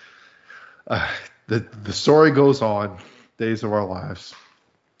 So the story goes on, days of our lives.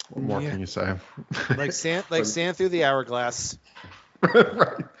 What more can you say? Like sand through the hourglass.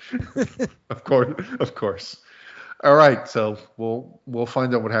 Right. Of course. All right. So we'll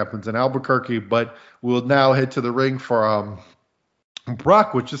find out what happens in Albuquerque, but we'll now head to the ring for,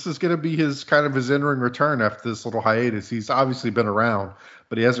 Brock, which this is going to be his in-ring return after this little hiatus. He's obviously been around,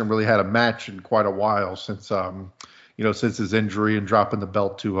 but he hasn't really had a match in quite a while since his injury and dropping the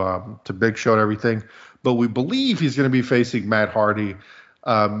belt to Big Show and everything. But we believe he's going to be facing Matt Hardy.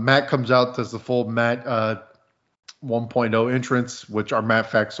 Matt comes out, does the full Matt 1.0 entrance, which our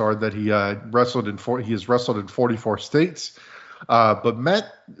Matt facts are that he has wrestled in 44 states. But Matt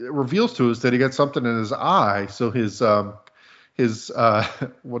reveals to us that he got something in his eye, so his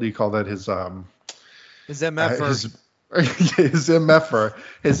what do you call that? His MFer. His MFer,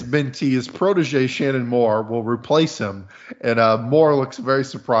 his mentee, his protege Shannon Moore will replace him, and Moore looks very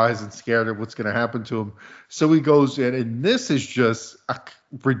surprised and scared of what's going to happen to him. So he goes in, and this is just a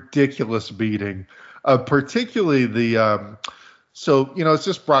ridiculous beating, particularly the. It's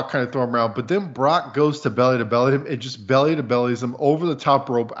just Brock kind of throwing him around, but then Brock goes to belly him and just belly to bellies him over the top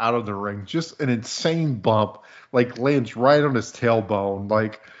rope out of the ring. Just an insane bump, like lands right on his tailbone.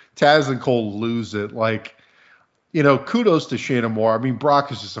 Like Taz and Cole lose it. Like, kudos to Shannon Moore. I mean,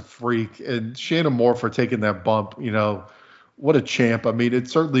 Brock is just a freak, and Shannon Moore for taking that bump. What a champ. I mean,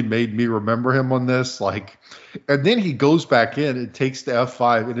 it certainly made me remember him on this. And then he goes back in and takes the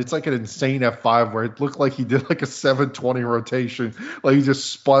F5, and it's like an insane F5 where it looked like he did like a 720 rotation. Like he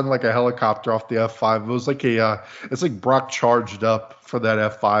just spun like a helicopter off the F5. It was like it's like Brock charged up for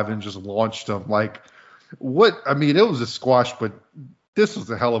that F5 and just launched him. Like, it was a squash, but this was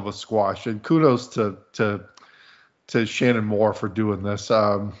a hell of a squash, and kudos to Shannon Moore for doing this.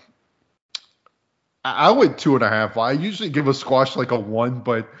 I went 2.5. I usually give a squash like a 1,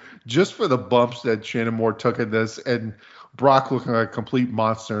 but just for the bumps that Shannon Moore took in this, and Brock looking like a complete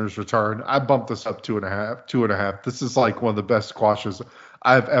monster in his return, I bumped this up 2.5. 2.5. This is like one of the best squashes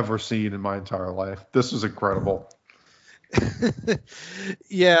I've ever seen in my entire life. This was incredible.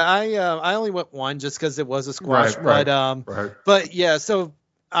 Yeah, I only went 1 just because it was a squash, but yeah. So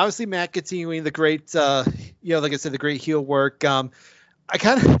obviously Matt continuing the great, like I said, the great heel work. I'm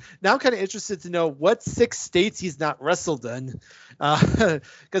kind of interested to know what 6 states he's not wrestled in,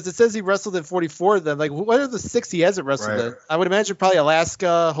 because it says he wrestled in 44 of them. Like, what are the 6 he hasn't wrestled in? I would imagine probably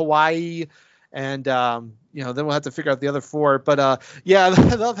Alaska, Hawaii, and then we'll have to figure out the other 4. But yeah,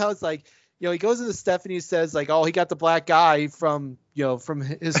 I love how it's like, he goes into Stephanie, says like, oh, he got the black eye from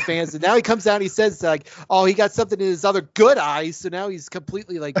his fans, and now he comes out and he says like, oh, he got something in his other good eye, so now he's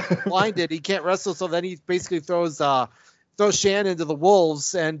completely like blinded. He can't wrestle, so then he basically throws Shannon into the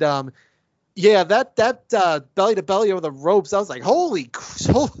wolves, and that belly to belly over the ropes, I was like, holy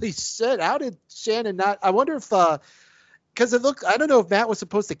shit, how did Shannon not? I wonder if because it looked, I don't know if Matt was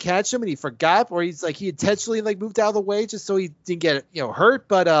supposed to catch him and he forgot, or he intentionally like moved out of the way just so he didn't get hurt,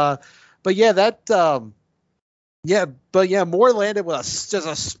 but Moore landed with just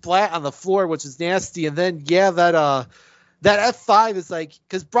a splat on the floor, which is nasty. And then, that F5 is like,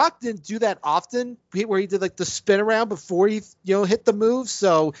 because Brock didn't do that often, where he did like the spin around before he, hit the move.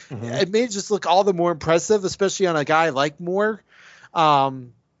 So it made it just look all the more impressive, especially on a guy like Moore.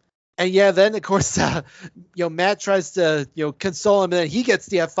 And then of course, Matt tries to, console him, and then he gets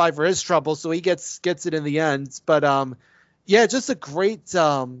the F5 for his trouble. So he gets it in the end. But, just a great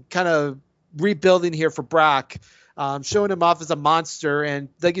kind of rebuilding here for Brock, showing him off as a monster. And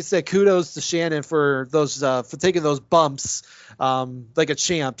like you said, kudos to Shannon for those for taking those bumps like a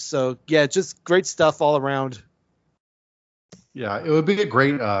champ. So yeah, just great stuff all around. Yeah, it would be a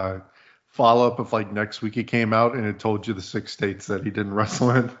great follow up if like next week he came out and it told you the 6 states that he didn't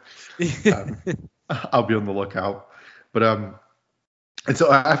wrestle in. I'll be on the lookout. But and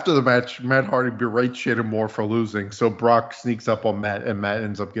so after the match, Matt Hardy berates Shannon Moore for losing. So Brock sneaks up on Matt, and Matt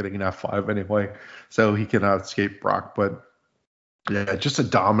ends up getting an F5 anyway. So he cannot escape Brock. But yeah, just a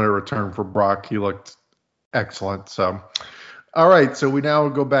dominant return for Brock. He looked excellent. So, all right. So we now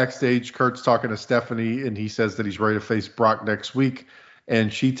go backstage. Kurt's talking to Stephanie, and he says that he's ready to face Brock next week.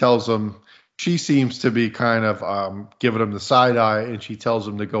 And she tells him, she seems to be kind of giving him the side eye, and she tells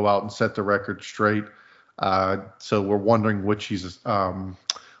him to go out and set the record straight. So we're wondering what she's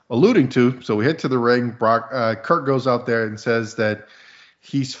alluding to. So we head to the ring. Kurt goes out there and says that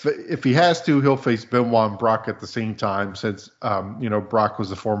if he has to, he'll face Benoit and Brock at the same time. Since Brock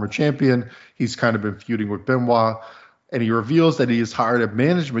was a former champion, he's kind of been feuding with Benoit, and he reveals that he has hired a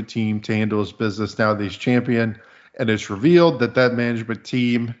management team to handle his business now that he's champion. And it's revealed that management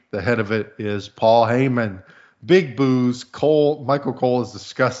team, the head of it, is Paul Heyman. Big boos. Michael Cole is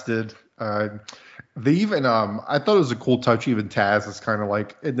disgusted. They even I thought it was a cool touch. Even Taz is kind of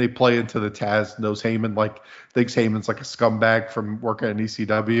like, and they play into the Taz knows Heyman, like thinks Heyman's like a scumbag from working at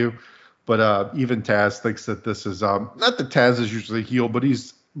ECW, but even Taz thinks that this is not that Taz is usually heel, but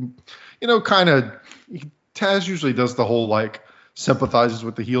he's Taz usually does the whole like sympathizes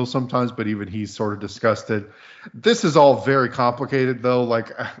with the heel sometimes, but even he's sort of disgusted. This is all very complicated though.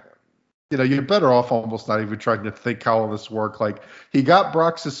 Like, you're better off almost not even trying to think how all this worked. Like, he got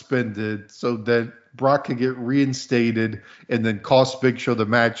Brock suspended so that Brock can get reinstated and then cost Big Show the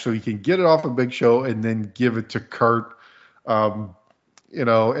match so he can get it off of Big Show and then give it to Kurt, and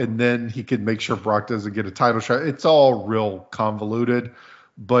then he can make sure Brock doesn't get a title shot. It's all real convoluted,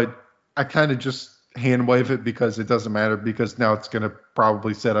 but I kind of just hand wave it because it doesn't matter, because now it's going to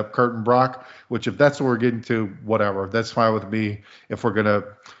probably set up Kurt and Brock, which if that's what we're getting to, whatever, that's fine with me. If we're going to,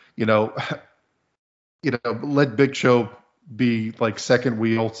 let Big Show be like second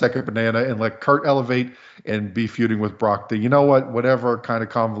wheel, second banana, and let Kurt elevate and be feuding with Brock, then whatever kind of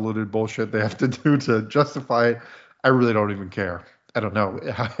convoluted bullshit they have to do to justify it, I really don't even care. I don't know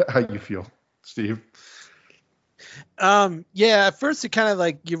how you feel, Steve. At first you kind of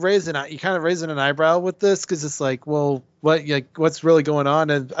like you're raising an eyebrow with this, because it's like, well, what's really going on?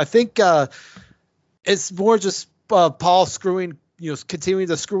 And I think it's more just Paul screwing, continuing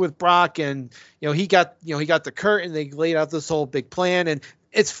to screw with Brock, and he got the Kurt, and they laid out this whole big plan. And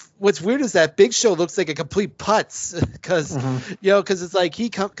what's weird is that Big Show looks like a complete putz, because because it's like he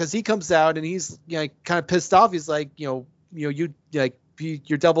comes out and he's kind of pissed off. He's like, you're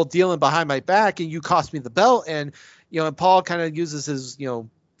double dealing behind my back, and you cost me the belt. And and Paul kind of uses his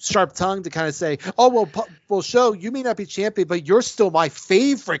sharp tongue to kind of say, oh, well, Show, you may not be champion, but you're still my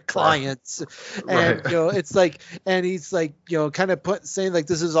favorite clients. Right. And, it's like, and he's like, kind of saying like,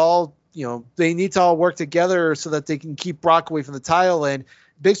 this is all, they need to all work together so that they can keep Brock away from the title. And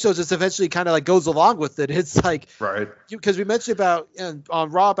Big Show just eventually kind of like goes along with it. It's like, right. Because we mentioned about on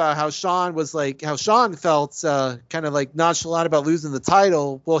Raw about how Sean felt kind of like nonchalant about losing the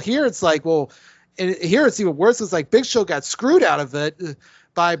title. Well, here it's like, and here it's even worse. It's like Big Show got screwed out of it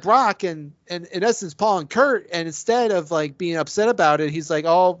by Brock and in essence Paul and Kurt, and instead of like being upset about it, he's like,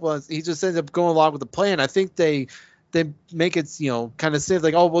 he just ended up going along with the plan. I think they make it kind of say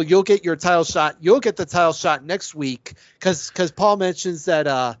like, oh well, you'll get the title shot next week because Paul mentions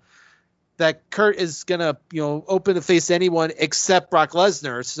that Kurt is gonna open to face anyone except Brock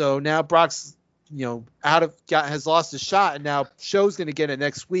Lesnar. So now Brock's has lost his shot, and now Show's going to get it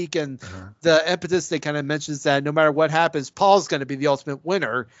next week. And the impetus they kind of mentions that no matter what happens, Paul's going to be the ultimate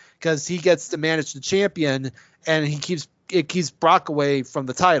winner because he gets to manage the champion, and it keeps Brock away from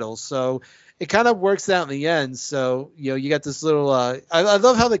the title. So it kind of works out in the end. So you got this little. I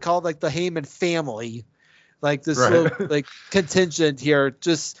love how they call it like the Heyman family, like this little like contingent here,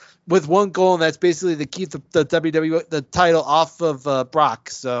 just with one goal, and that's basically to keep the WWE the title off of Brock.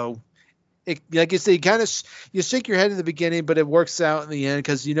 So. Like you say, you shake your head in the beginning, but it works out in the end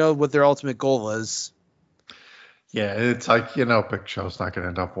because what their ultimate goal is. Yeah, it's like Big Show's not going to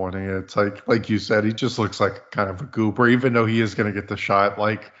end up winning it. It's like you said, he just looks like kind of a goober, even though he is going to get the shot.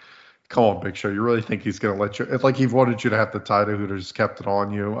 Like, come on, Big Show, you really think he's going to let you? It's like he wanted you to have the title, who just kept it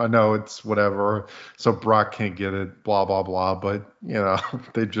on you. I know it's whatever, so Brock can't get it, blah blah blah. But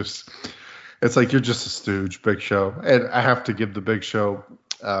they just, it's like you're just a stooge, Big Show. And I have to give the Big Show.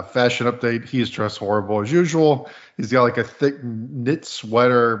 Fashion update. He is dressed horrible as usual. He's got like a thick knit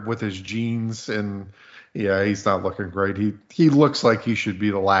sweater with his jeans, and he's not looking great. He looks like he should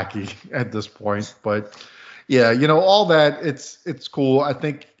be the lackey at this point. But all that it's cool. I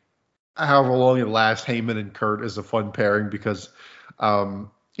think however long it lasts, Heyman and Kurt is a fun pairing because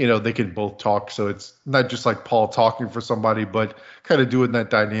they can both talk. So it's not just like Paul talking for somebody, but kind of doing that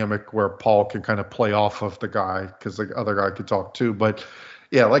dynamic where Paul can kind of play off of the guy because the other guy could talk too. But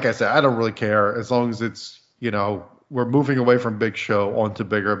yeah, like I said, I don't really care as long as it's, we're moving away from Big Show onto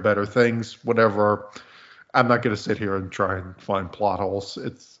bigger, better things, whatever. I'm not going to sit here and try and find plot holes.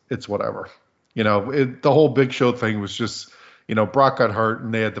 It's whatever. The whole Big Show thing was just, Brock got hurt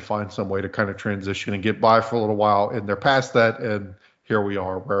and they had to find some way to kind of transition and get by for a little while. And they're past that. And here we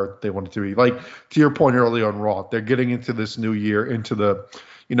are where they wanted to be. Like to your point earlier on Raw, they're getting into this new year, into the,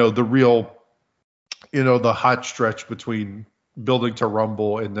 the real, the hot stretch between building to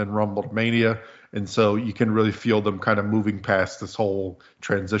Rumble and then Rumble to Mania. And so you can really feel them kind of moving past this whole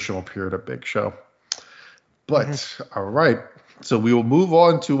transitional period of Big Show. But all right, so we will move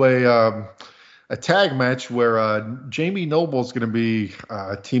on to a tag match where Jamie Noble is going to be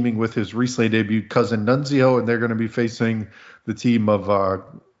teaming with his recently debuted cousin Nunzio, and they're going to be facing the team of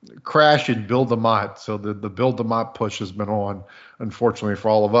Crash and Bill DeMott. So the Bill DeMott push has been on, unfortunately for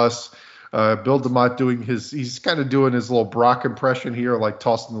all of us. Bill DeMott he's kind of doing his little Brock impression here, like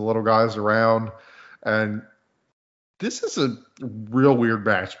tossing the little guys around. And this is a real weird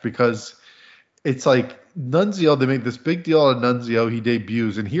match because it's like Nunzio, they make this big deal out of Nunzio. He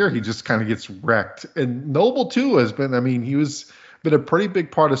debuts, and here he just kind of gets wrecked. And Noble, too, has been, he was been a pretty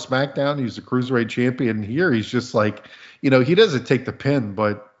big part of SmackDown. He was a Cruiserweight champion. And here he's just like, he doesn't take the pin,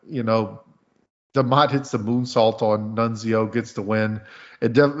 but, DeMott hits the moonsault on Nunzio, gets the win.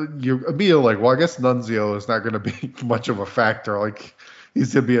 You're immediately like, well, I guess Nunzio is not going to be much of a factor. Like,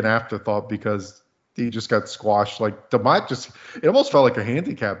 he's going to be an afterthought because he just got squashed. Like, DeMott it almost felt like a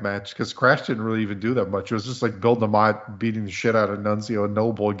handicap match because Crash didn't really even do that much. It was just like Bill DeMott beating the shit out of Nunzio and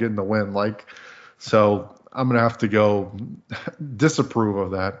Noble and getting the win. Like, so I'm going to have to go disapprove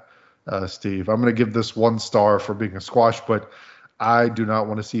of that, Steve. I'm going to give this 1 star for being a squash, but I do not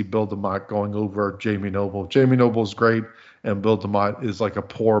want to see Bill DeMott going over Jamie Noble. Jamie Noble is great, and Bill DeMott is like a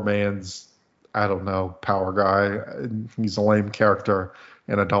poor man's, power guy. He's a lame character,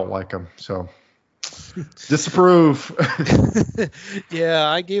 and I don't like him. So disapprove. Yeah,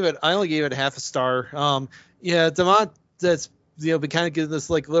 I only gave it half a star. DeMott, that's been kind of getting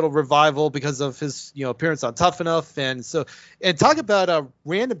this like little revival because of his appearance on Tough Enough, and talk about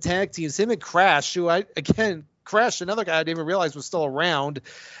random tag teams. Him and Crash, who Crash, another guy I didn't even realize was still around,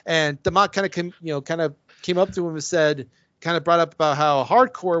 and DeMott kind of came up to him and said, kind of brought up about how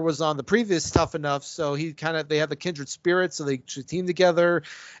Hardcore was on the previous Tough Enough, so they have the kindred spirits, so they should team together,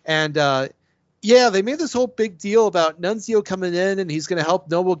 and they made this whole big deal about Nunzio coming in and he's going to help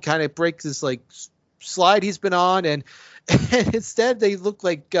Noble kind of break this like slide he's been on, and and instead they look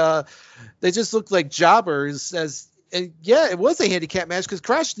like they just look like jobbers. And yeah, it was a handicap match because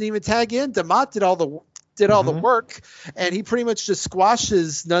Crash didn't even tag in. DeMott did all the work, and he pretty much just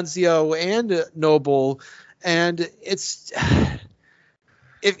squashes Nunzio and Noble. And it's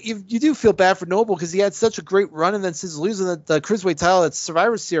if you do feel bad for Noble because he had such a great run, and then since losing the Cruiserweight title at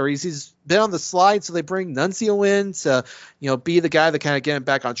Survivor Series, he's been on the slide. So they bring Nunzio in to be the guy that kind of get him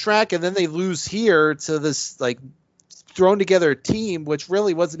back on track, and then they lose here to this like thrown together team, which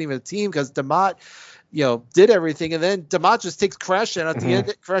really wasn't even a team because DeMott did everything, and then DeMott just takes Crash out at the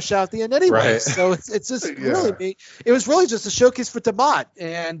end, Crash out at the end anyway. Right. So it's just really it was really just a showcase for DeMott,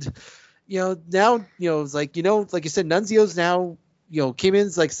 and now it's like like you said, Nunzio's now came in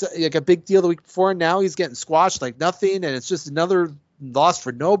as like a big deal the week before, and now he's getting squashed like nothing, and it's just another loss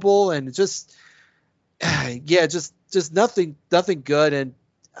for Noble, and just just nothing good. And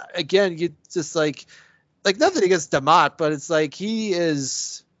again, you just like nothing against DeMott, but it's like he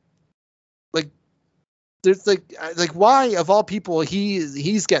is like there's like why of all people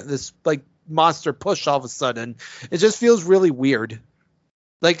he's getting this like monster push all of a sudden. It just feels really weird.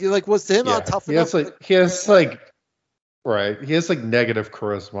 Like was to him not tough enough? He has negative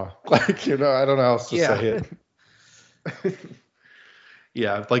charisma. Like I don't know how else to say it.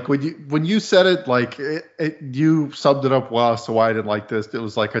 Yeah, like when you said it, like you summed it up well as to why I didn't like this. It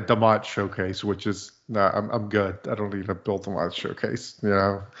was like a DeMott showcase, which is I'm good. I don't need a Bill DeMott showcase.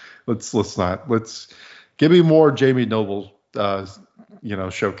 Let's give me more Jamie Noble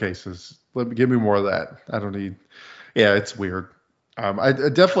showcases. Give me more of that. I don't need. Yeah, it's weird. I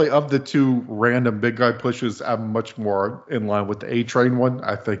definitely, of the two random big guy pushes, I'm much more in line with the A-Train one.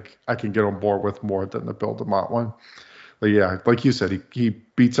 I think I can get on board with more than the Bill DeMott one. But yeah, like you said, he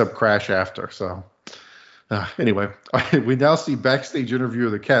beats up Crash after. So anyway, we now see backstage interview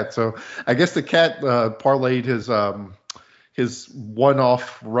of the Cat. So I guess the Cat parlayed his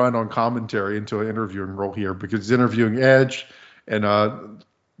one-off run on commentary into an interviewing role here because he's interviewing Edge, and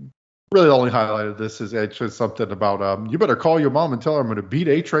really the only highlight of this is Edge says something about you better call your mom and tell her I'm going to beat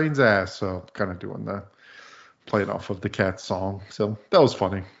A-Train's ass. So kind of playing off of the Cat song. So that was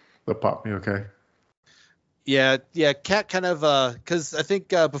funny. That popped me okay. Yeah, Cat kind of because I think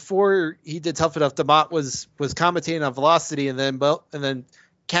before he did Tough Enough, DeMott was commentating on Velocity, and then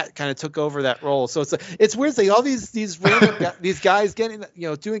Cat kind of took over that role. So it's weird like all these random these guys getting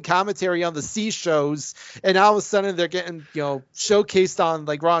doing commentary on the C shows, and all of a sudden they're getting showcased on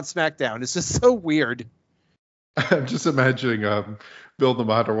like Raw and SmackDown. It's just so weird. I'm just imagining Bill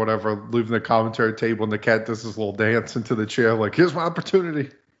DeMott or whatever leaving the commentary table, and the Cat does this little dance into the chair like, here's my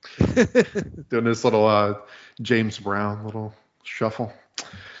opportunity. Doing this little James Brown little shuffle.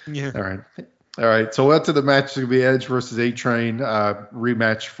 Yeah. All right. So after the match, it's going to be Edge versus A-Train,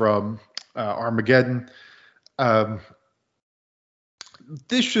 rematch from Armageddon.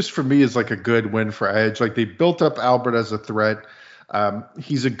 This just for me is like a good win for Edge. Like they built up Albert as a threat.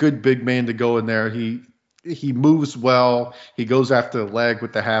 He's a good big man to go in there. He moves well. He goes after the leg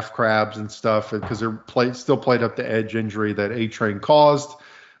with the half crabs and stuff because they're still played up the Edge injury that A-Train caused.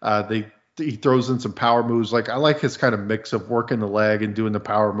 He throws in some power moves. Like I like his kind of mix of working the leg and doing the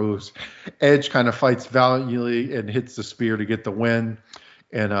power moves. Edge kind of fights valiantly and hits the spear to get the win.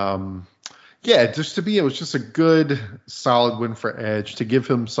 And just to me, it was just a good, solid win for Edge to give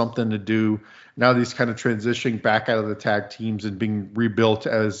him something to do. Now that he's kind of transitioning back out of the tag teams and being rebuilt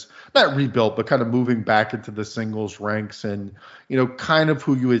not rebuilt, but kind of moving back into the singles ranks. And, kind of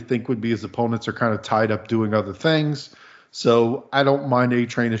who you would think would be his opponents are kind of tied up doing other things. So I don't mind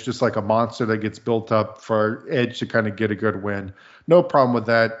A-Train. It's just like a monster that gets built up for Edge to kind of get a good win. No problem with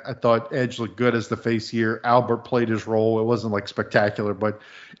that. I thought Edge looked good as the face here. Albert played his role. It wasn't like spectacular, but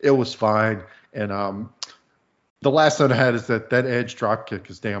it was fine. And the last note I had is that Edge drop kick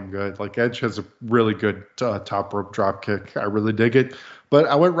is damn good. Like Edge has a really good top rope drop kick. I really dig it. But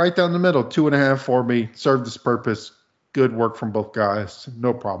I went right down the middle, 2.5 for me. Served its purpose. Good work from both guys.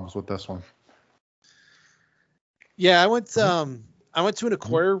 No problems with this one. Yeah, I went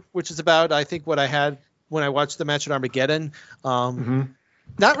 2.25, which is about I think what I had when I watched the match at Armageddon. Not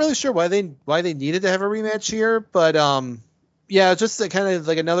really sure why they needed to have a rematch here, but just kind of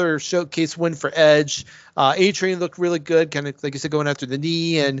like another showcase win for Edge. A-Train looked really good, kind of like you said, going after the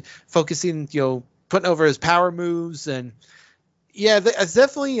knee and focusing, putting over his power moves, and it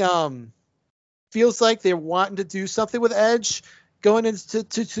definitely feels like they're wanting to do something with Edge going into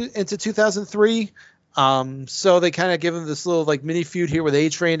 2003. So they kind of give him this little like mini feud here with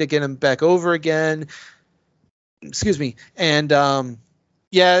A-Train to get him back over again. Excuse me. And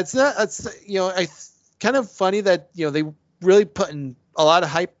it's kind of funny that they really putting a lot of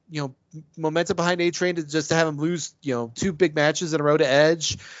hype, momentum behind A-Train to have him lose, 2 big matches in a row to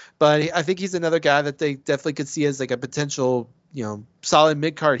Edge. But I think he's another guy that they definitely could see as like a potential, solid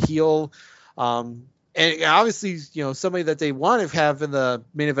mid-card heel. And obviously, somebody that they want to have in the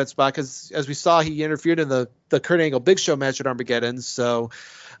main event spot, because as we saw, he interfered in the Kurt Angle Big Show match at Armageddon. So,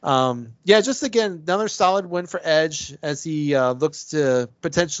 just again, another solid win for Edge as he looks to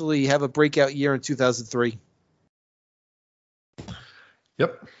potentially have a breakout year in 2003.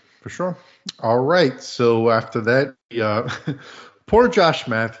 Yep, for sure. All right. So after that, poor Josh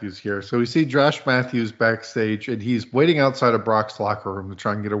Matthews here. So we see Josh Matthews backstage, and he's waiting outside of Brock's locker room to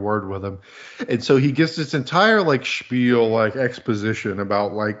try and get a word with him. And so he gives this entire spiel, exposition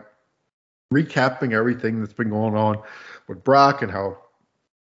about recapping everything that's been going on with Brock and how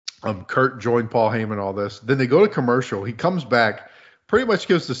Kurt joined Paul Heyman, all this. Then they go to commercial. He comes back, pretty much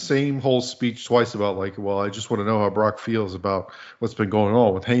gives the same whole speech twice about I just want to know how Brock feels about what's been going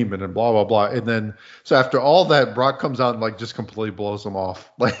on with Heyman and blah, blah, blah. And then, so after all that, Brock comes out and just completely blows him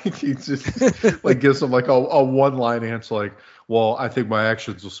off. He just gives him a one-line answer, well, I think my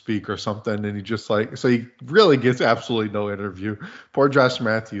actions will speak or something. And he just so he really gets absolutely no interview. Poor Josh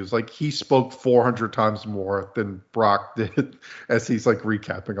Matthews, he spoke 400 times more than Brock did as he's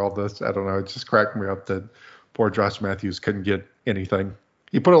recapping all this. I don't know. It just cracked me up that poor Josh Matthews couldn't get anything.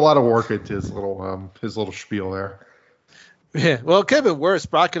 He put a lot of work into his little spiel there. Yeah, well, it could have been worse.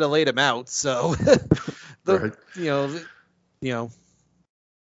 Brock could have laid him out. So, right.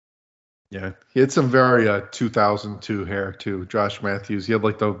 Yeah, he had some very 2002 hair too. Josh Matthews, he had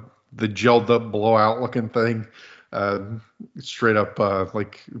the gelled up blowout looking thing, straight up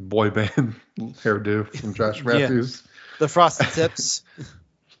boy band hairdo from Josh Matthews. Yeah. The frosted tips.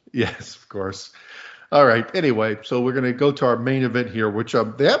 Yes, of course. All right. Anyway, so we're going to go to our main event here, which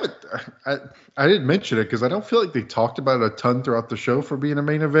they haven't. I didn't mention it because I don't feel like they talked about it a ton throughout the show for being a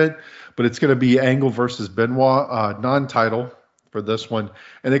main event, but it's going to be Angle versus Benoit, non-title for this one,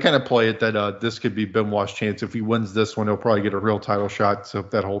 and they kind of play it that this could be Benoit's chance. If he wins this one, he'll probably get a real title shot. So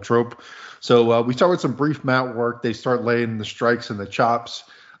that whole trope. So we start with some brief mat work. They start laying the strikes and the chops.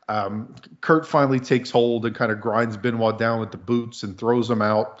 Kurt finally takes hold and kind of grinds Benoit down with the boots and throws him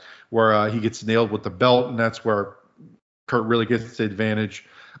out, where he gets nailed with the belt, and that's where Kurt really gets the advantage.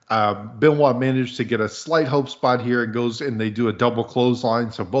 Benoit managed to get a slight hope spot here and goes and they do a double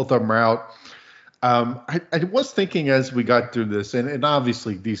clothesline, so both of them are out. I was thinking as we got through this, and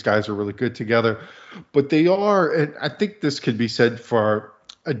obviously these guys are really good together, but they are, and I think this could be said for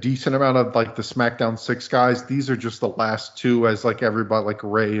a decent amount of the SmackDown 6 guys. These are just the last two, as everybody,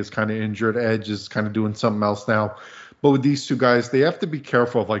 Ray is kind of injured, Edge is kind of doing something else now. But with these two guys, they have to be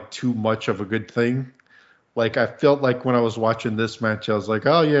careful of too much of a good thing. I felt when I was watching this match, I was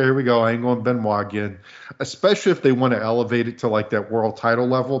oh yeah, here we go, Angle and Benoit again. Especially if they want to elevate it to that world title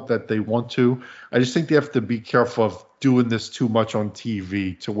level that they want to. I just think they have to be careful of doing this too much on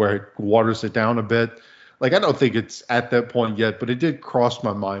TV to where it waters it down a bit. I don't think it's at that point yet, but it did cross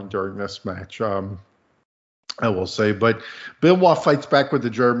my mind during this match. I will say, but Benoit fights back with the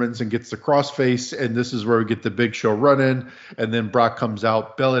Germans and gets the crossface, and this is where we get the Big Show run-in, and then Brock comes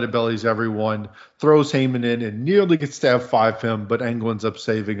out, belly to bellies everyone, throws Heyman in, and nearly gets to F5 him, but Angle ends up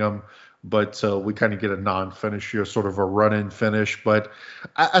saving him. But we kind of get a non-finish here, sort of a run-in finish. But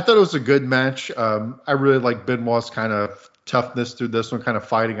I thought it was a good match. I really like Benoit's kind of toughness through this one, kind of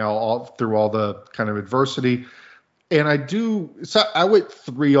fighting out through all the kind of adversity. And I went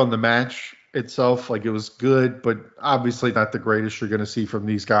 3 on the match itself. It was good, but obviously not the greatest you're going to see from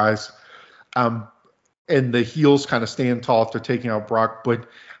these guys. And the heels kind of stand tall after taking out Brock. But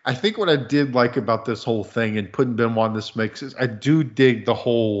I think what I did like about this whole thing and putting Benoit in this mix is I do dig the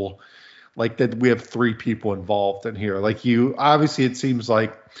whole, that we have 3 people involved in here. Obviously it seems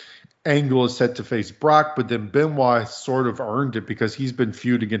like Angle is set to face Brock, but then Benoit sort of earned it because he's been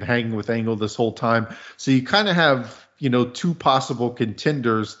feuding and hanging with Angle this whole time. So you kind of have, 2 possible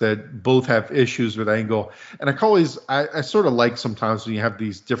contenders that both have issues with Angle. And I sort of like sometimes when you have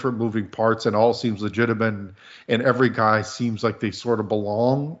these different moving parts and all seems legitimate and every guy seems like they sort of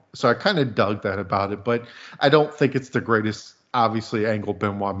belong. So I kind of dug that about it, but I don't think it's the greatest, obviously, Angle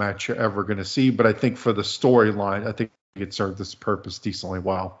Benoit match you're ever going to see. But I think for the storyline, I think it served this purpose decently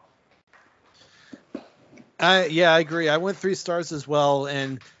well. Yeah, I agree. I went 3 stars as well,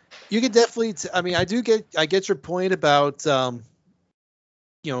 and you could definitely. I get your point about running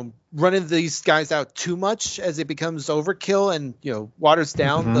these guys out too much as it becomes overkill and waters it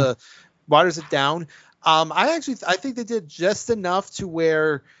down. I think they did just enough to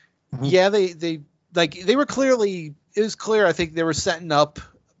where, they were clearly. It was clear. I think they were setting up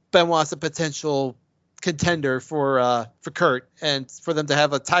Benoit as a potential contender for Kurt and for them to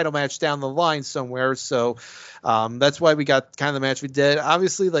have a title match down the line somewhere. So that's why we got kind of the match we did.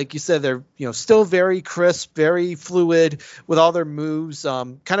 Obviously, like you said, they're still very crisp, very fluid with all their moves.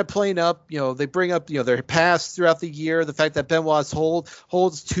 Kind of playing up. They bring up their past throughout the year. The fact that Benoit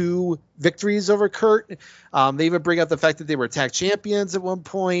holds 2 victories over Kurt. They even bring up the fact that they were tag champions at one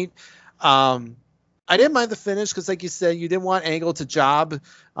point. I didn't mind the finish because, like you said, you didn't want Angle to job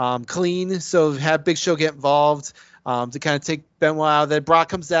clean, so have Big Show get involved to kind of take Benoit out. Then Brock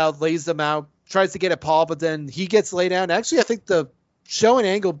comes out, lays them out, tries to get at Paul, but then he gets laid down. Actually, I think the Show and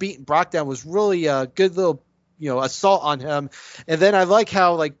Angle beating Brock down was really a good little assault on him. And then I like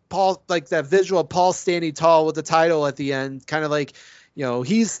how Paul, that visual of Paul standing tall with the title at the end, kind of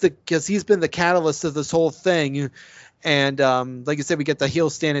because he's been the catalyst of this whole thing. And like you said, we get the heel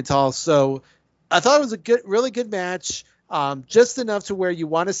standing tall. So I thought it was a really good match, just enough to where you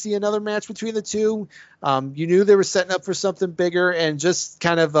want to see another match between the two. You knew they were setting up for something bigger, and just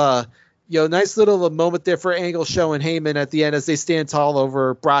kind of nice little moment there for Angle, Show, and Heyman at the end as they stand tall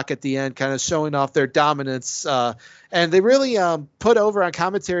over Brock at the end, kind of showing off their dominance. And they really put over on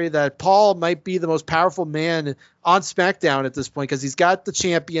commentary that Paul might be the most powerful man on SmackDown at this point because he's got the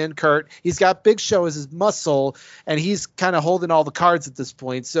champion, Kurt. He's got Big Show as his muscle, and he's kind of holding all the cards at this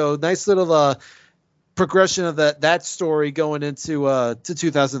point. So nice little progression of that story going into to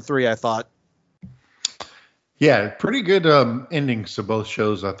 2003, I thought. Yeah, pretty good endings to both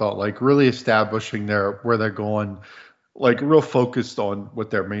shows, I thought, really establishing where they're going, real focused on what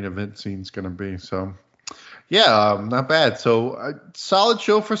their main event scene's going to be. So, yeah, not bad. So, solid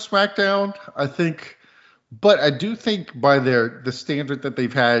show for SmackDown, I think. But I do think by the standard that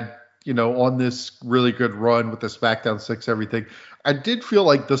they've had, on this really good run with the SmackDown 6, everything, I did feel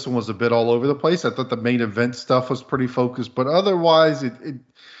like this one was a bit all over the place. I thought the main event stuff was pretty focused, but otherwise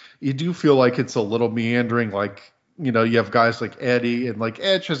you do feel like it's a little meandering. You have guys like Eddie, and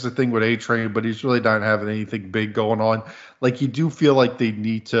Edge has a thing with A-Train, but he's really not having anything big going on. You do feel like they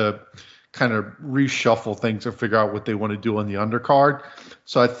need to kind of reshuffle things and figure out what they want to do on the undercard.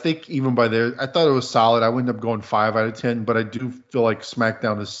 So I think even by there, I thought it was solid. I would end up going 5 out of 10, but I do feel like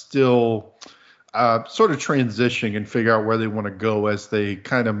SmackDown is still sort of transitioning and figure out where they want to go as they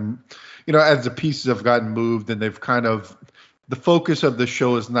kind of, as the pieces have gotten moved and they've kind of, the focus of the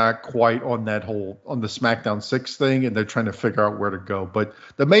show is not quite on the SmackDown 6 thing, and they're trying to figure out where to go. But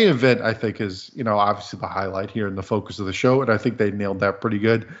the main event, I think, is, obviously the highlight here and the focus of the show, and I think they nailed that pretty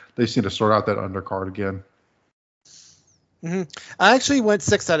good. They seem to sort out that undercard again. Mm-hmm. I actually went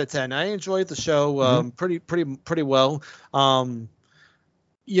 6 out of 10. I enjoyed the show pretty well.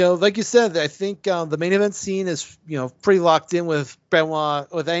 Like you said, I think the main event scene is pretty locked in with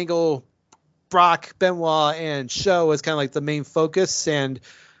Benoit, with Angle, Brock, Benoit, and Show is kind of the main focus. And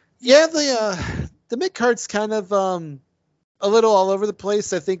yeah, the mid card's kind of a little all over the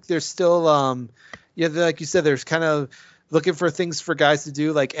place. I think there's still like you said, there's kind of looking for things for guys to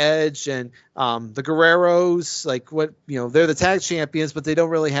do, like Edge and the Guerreros. They're the tag champions, but they don't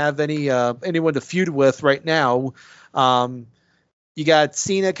really have anyone to feud with right now. You got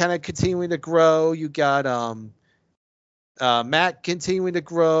Cena kind of continuing to grow. You got Matt continuing to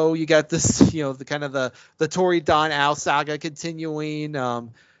grow. You got this, the kind of the Tori Don Al saga continuing.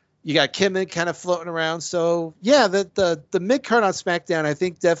 You got Kimmon kind of floating around. So yeah, the mid card on SmackDown, I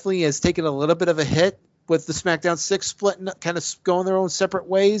think, definitely has taken a little bit of a hit with the SmackDown 6 splitting, kind of going their own separate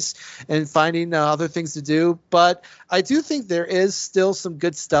ways and finding other things to do. But I do think there is still some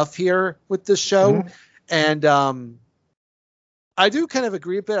good stuff here with this show. Mm-hmm. And I do kind of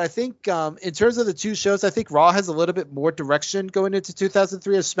agree with it. I think in terms of the two shows, I think Raw has a little bit more direction going into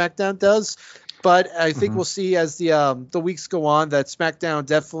 2003 as SmackDown does. But I think we'll see as the weeks go on that SmackDown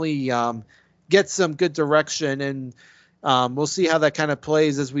definitely gets some good direction, and we'll see how that kind of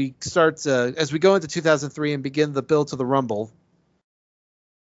plays as we go into 2003 and begin the build to the Rumble.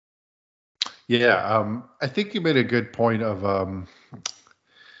 Yeah, I think you made a good point of.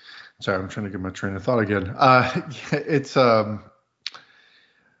 Sorry, I'm trying to get my train of thought again. It's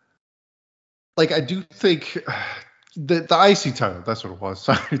I do think the IC title, that's what it was.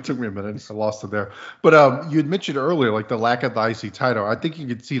 Sorry, it took me a minute. I lost it there. But you had mentioned earlier, the lack of the IC title. I think you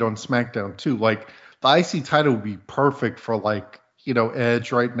could see it on SmackDown too. The IC title would be perfect for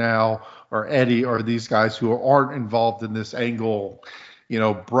Edge right now, or Eddie, or these guys who aren't involved in this Angle,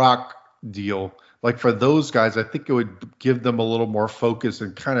 Brock deal. For those guys, I think it would give them a little more focus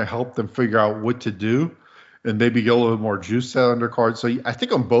and kind of help them figure out what to do, and maybe get a little more juice out undercard. So I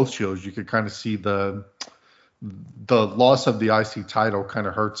think on both shows you could kind of see the loss of the IC title kind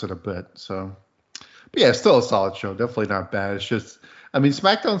of hurts it a bit. So, But yeah, still a solid show. Definitely not bad. It's just, I mean,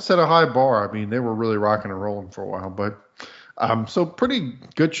 SmackDown set a high bar. I mean, they were really rocking and rolling for a while, but so pretty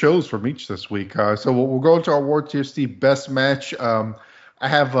good shows from each this week. So we'll go into our award tier, Steve. Best match. I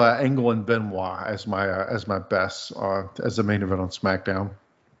have Angle and Benoit as my best as the main event on SmackDown.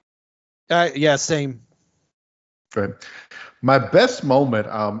 Yeah, same. Right. My best moment,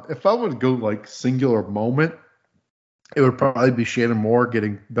 if I would go like singular moment, it would probably be Shannon Moore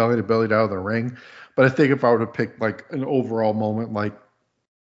getting belly to belly out of the ring. But I think if I were to pick like an overall moment, like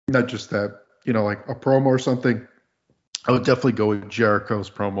not just that, like a promo or something, I would definitely go with Jericho's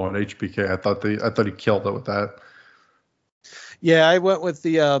promo on HBK. I thought he killed it with that. Yeah, I went with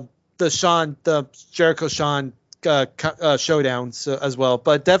the Jericho Shawn showdown as well,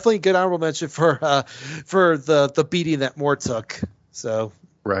 but definitely good honorable mention for the beating that Moore took. So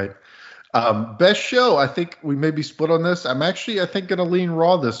right. Best show, I think we may be split on this. I'm actually, I think, going to lean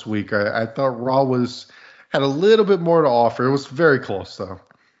Raw this week. I thought Raw had a little bit more to offer. It was very close, though.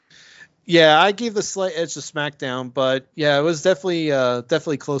 Yeah, I gave the slight edge to SmackDown, but yeah, it was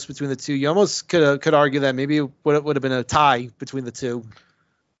definitely close between the two. You almost could argue that maybe it would have been a tie between the two.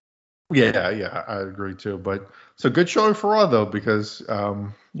 Yeah, I agree too. But so good showing for Raw though, because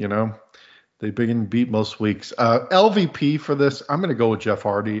they've been beat most weeks. LVP for this, I'm gonna go with Jeff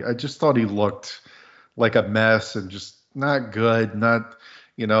Hardy. I just thought he looked like a mess and just not good. Not,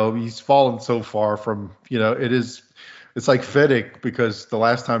 he's fallen so far from, it's like fitting because the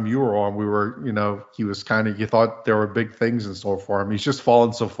last time you were on, we were, he was you thought there were big things in store for him. He's just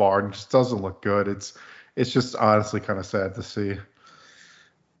fallen so far and just doesn't look good. It's just honestly kind of sad to see.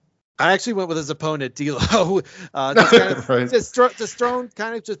 I actually went with his opponent, D'Lo. Just thrown,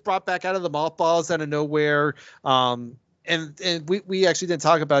 kind of just brought back out of the mothballs out of nowhere. And we actually didn't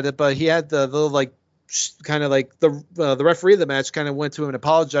talk about it, but he had the little kind of like the referee of the match kind of went to him and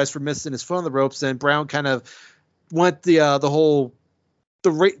apologized for missing his foot on the ropes, and Brown kind of went pulled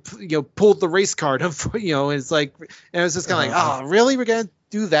the race card of and it's like, and it was just kind of like, oh really, we're gonna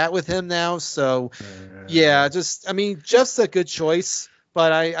do that with him now? So yeah, Jeff's a good choice,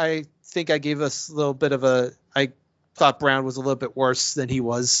 but I think I gave us a little bit of I thought Brown was a little bit worse than he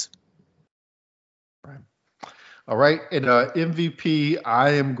was. All right, and MVP,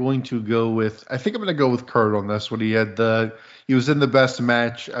 I am going to go with. I think I'm going to go with Kurt on this one. He was in the best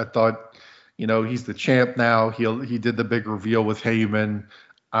match. I thought, he's the champ now. He did the big reveal with Heyman,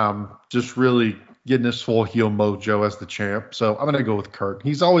 just really getting his full heel mojo as the champ. So I'm going to go with Kurt.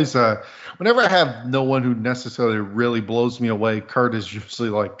 He's always whenever I have no one who necessarily really blows me away, Kurt is usually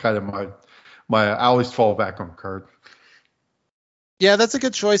like kind of my I always fall back on Kurt. Yeah, that's a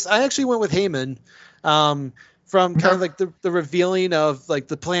good choice. I actually went with Heyman. From kind of like the revealing of like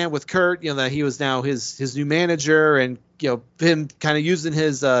the plan with Kurt, that he was now his new manager, and him kind of using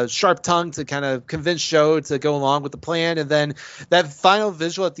his sharp tongue to kind of convince Joe to go along with the plan, and then that final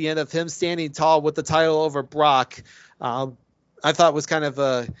visual at the end of him standing tall with the title over Brock, I thought was kind of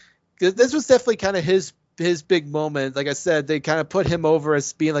this was definitely kind of his big moment. Like I said, they kind of put him over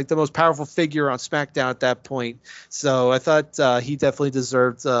as being like the most powerful figure on SmackDown at that point. So I thought he definitely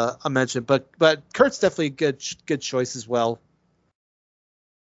deserved a mention. But Kurt's definitely a good choice as well.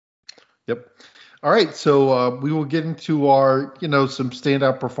 Yep. All right, so we will get into our some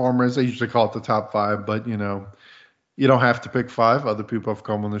standout performers. I usually call it the top 5, but you don't have to pick 5. Other people have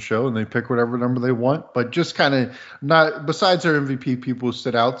come on the show and they pick whatever number they want. But just kind of not besides our MVP, people who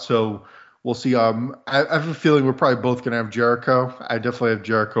stood out. So we'll see. I have a feeling we're probably both going to have Jericho. I definitely have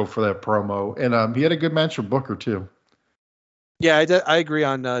Jericho for that promo. And he had a good match with Booker, too. Yeah, I agree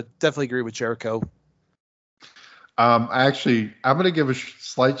on definitely agree with Jericho. I'm going to give a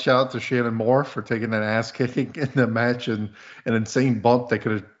slight shout out to Shannon Moore for taking that ass kicking in the match and an insane bump that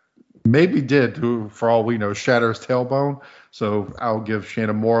could have maybe did, for all we know, shatter his tailbone. So I'll give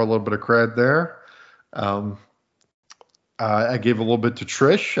Shannon Moore a little bit of cred there. I gave a little bit to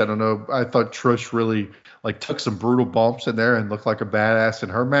Trish. I don't know. I thought Trish really took some brutal bumps in there and looked like a badass in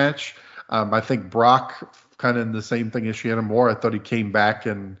her match. I think Brock kind of in the same thing as Shannon Moore. I thought he came back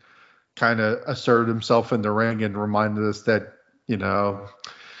and kind of asserted himself in the ring and reminded us that,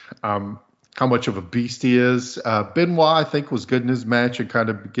 how much of a beast he is. Benoit, I think, was good in his match and kind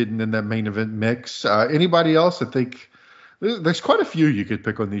of getting in that main event mix. Anybody else? I think there's quite a few you could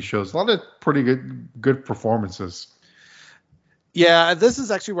pick on these shows. A lot of pretty good performances. Yeah, this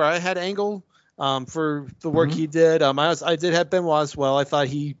is actually where I had Angle for the work he did. I did have Benoit as well. I thought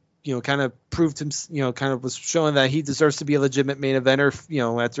he, kind of proved him, kind of was showing that he deserves to be a legitimate main eventer,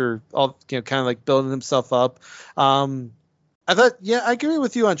 after all, kind of like building himself up. I thought, yeah, I agree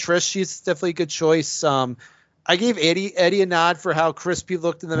with you on Trish. She's definitely a good choice. I gave Eddie a nod for how crisp he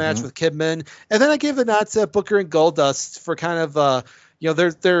looked in the match with Kidman, and then I gave the nod to Booker and Goldust for kind of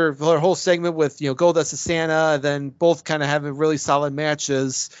their whole segment with Goldust and Santa, and then both kind of having really solid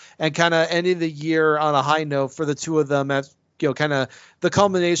matches and kind of ending the year on a high note for the two of them at kind of the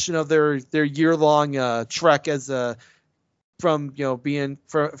culmination of their year-long trek as from being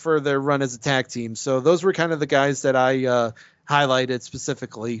for their run as a tag team. So those were kind of the guys that I highlighted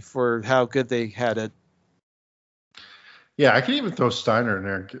specifically for how good they had it. Yeah, I can even throw Steiner in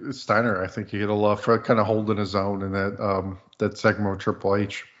there. Steiner, I think he had a love for kind of holding his own in that segment with Triple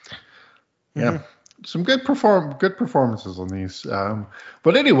H. Yeah, some good performances on these.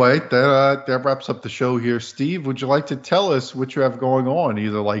 But anyway, that wraps up the show here. Steve, would you like to tell us what you have going on,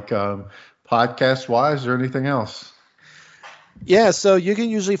 either like podcast wise or anything else? Yeah, so you can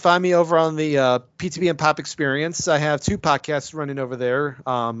usually find me over on the PTB and Pop Experience. I have 2 podcasts running over there.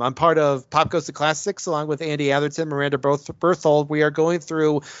 I'm part of Pop Goes to Classics along with Andy Atherton, Miranda Berthold. We are going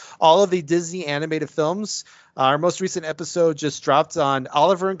through all of the Disney animated films. Our most recent episode just dropped on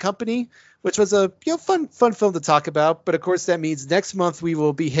Oliver and Company, which was a fun film to talk about. But of course, that means next month we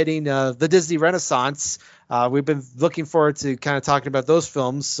will be hitting the Disney Renaissance. We've been looking forward to kind of talking about those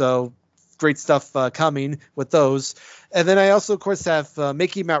films. So great stuff coming with those. And then I also, of course, have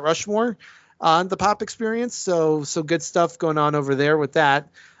Making Mount Rushmore on the Pop Experience. So good stuff going on over there with that.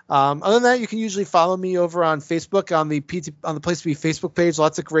 Other than that, you can usually follow me over on Facebook on the Place to Be Facebook page.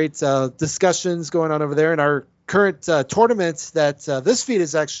 Lots of great discussions going on over there. And our current tournament that this feed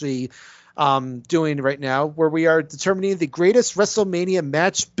is actually doing right now, where we are determining the greatest WrestleMania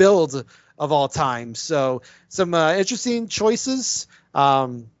match build of all time. So some interesting choices.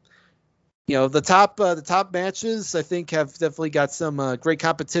 The top matches, I think, have definitely got some great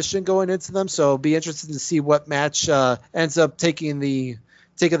competition going into them. So it'll be interesting to see what match ends up taking the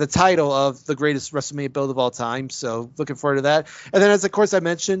title of the greatest WrestleMania build of all time. So looking forward to that. And then, as of course I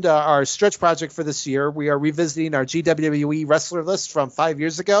mentioned, our stretch project for this year, we are revisiting our GWWE wrestler list from 5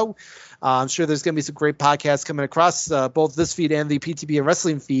 years ago. I'm sure there's going to be some great podcasts coming across both this feed and the PTB and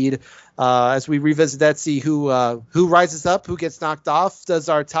Wrestling feed as we revisit that, see who rises up, who gets knocked off. Does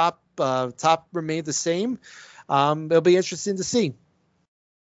our top remain the same? It'll be interesting to see.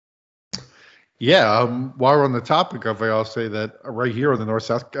 Yeah, while we're on the topic of it, I'll say that right here on the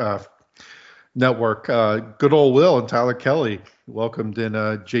North-South Network, good old Will and Tyler Kelly welcomed in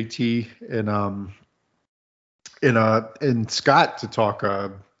JT and Scott to talk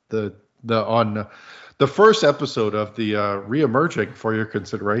on the first episode of the Reemerging for Your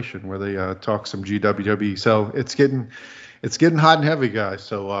Consideration, where they talk some GWW. So it's getting hot and heavy, guys.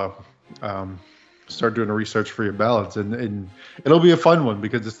 So start doing a research for your ballots, and it'll be a fun one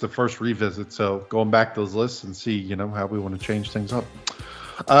because it's the first revisit. So going back those lists and see how we want to change things up.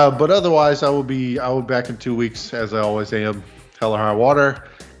 But otherwise, I will be back in 2 weeks, as I always am, hell or high water,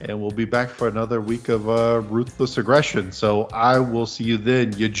 and we'll be back for another week of Ruthless Aggression. So I will see you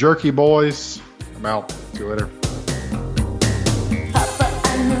then, you jerky boys. I'm out. See you later.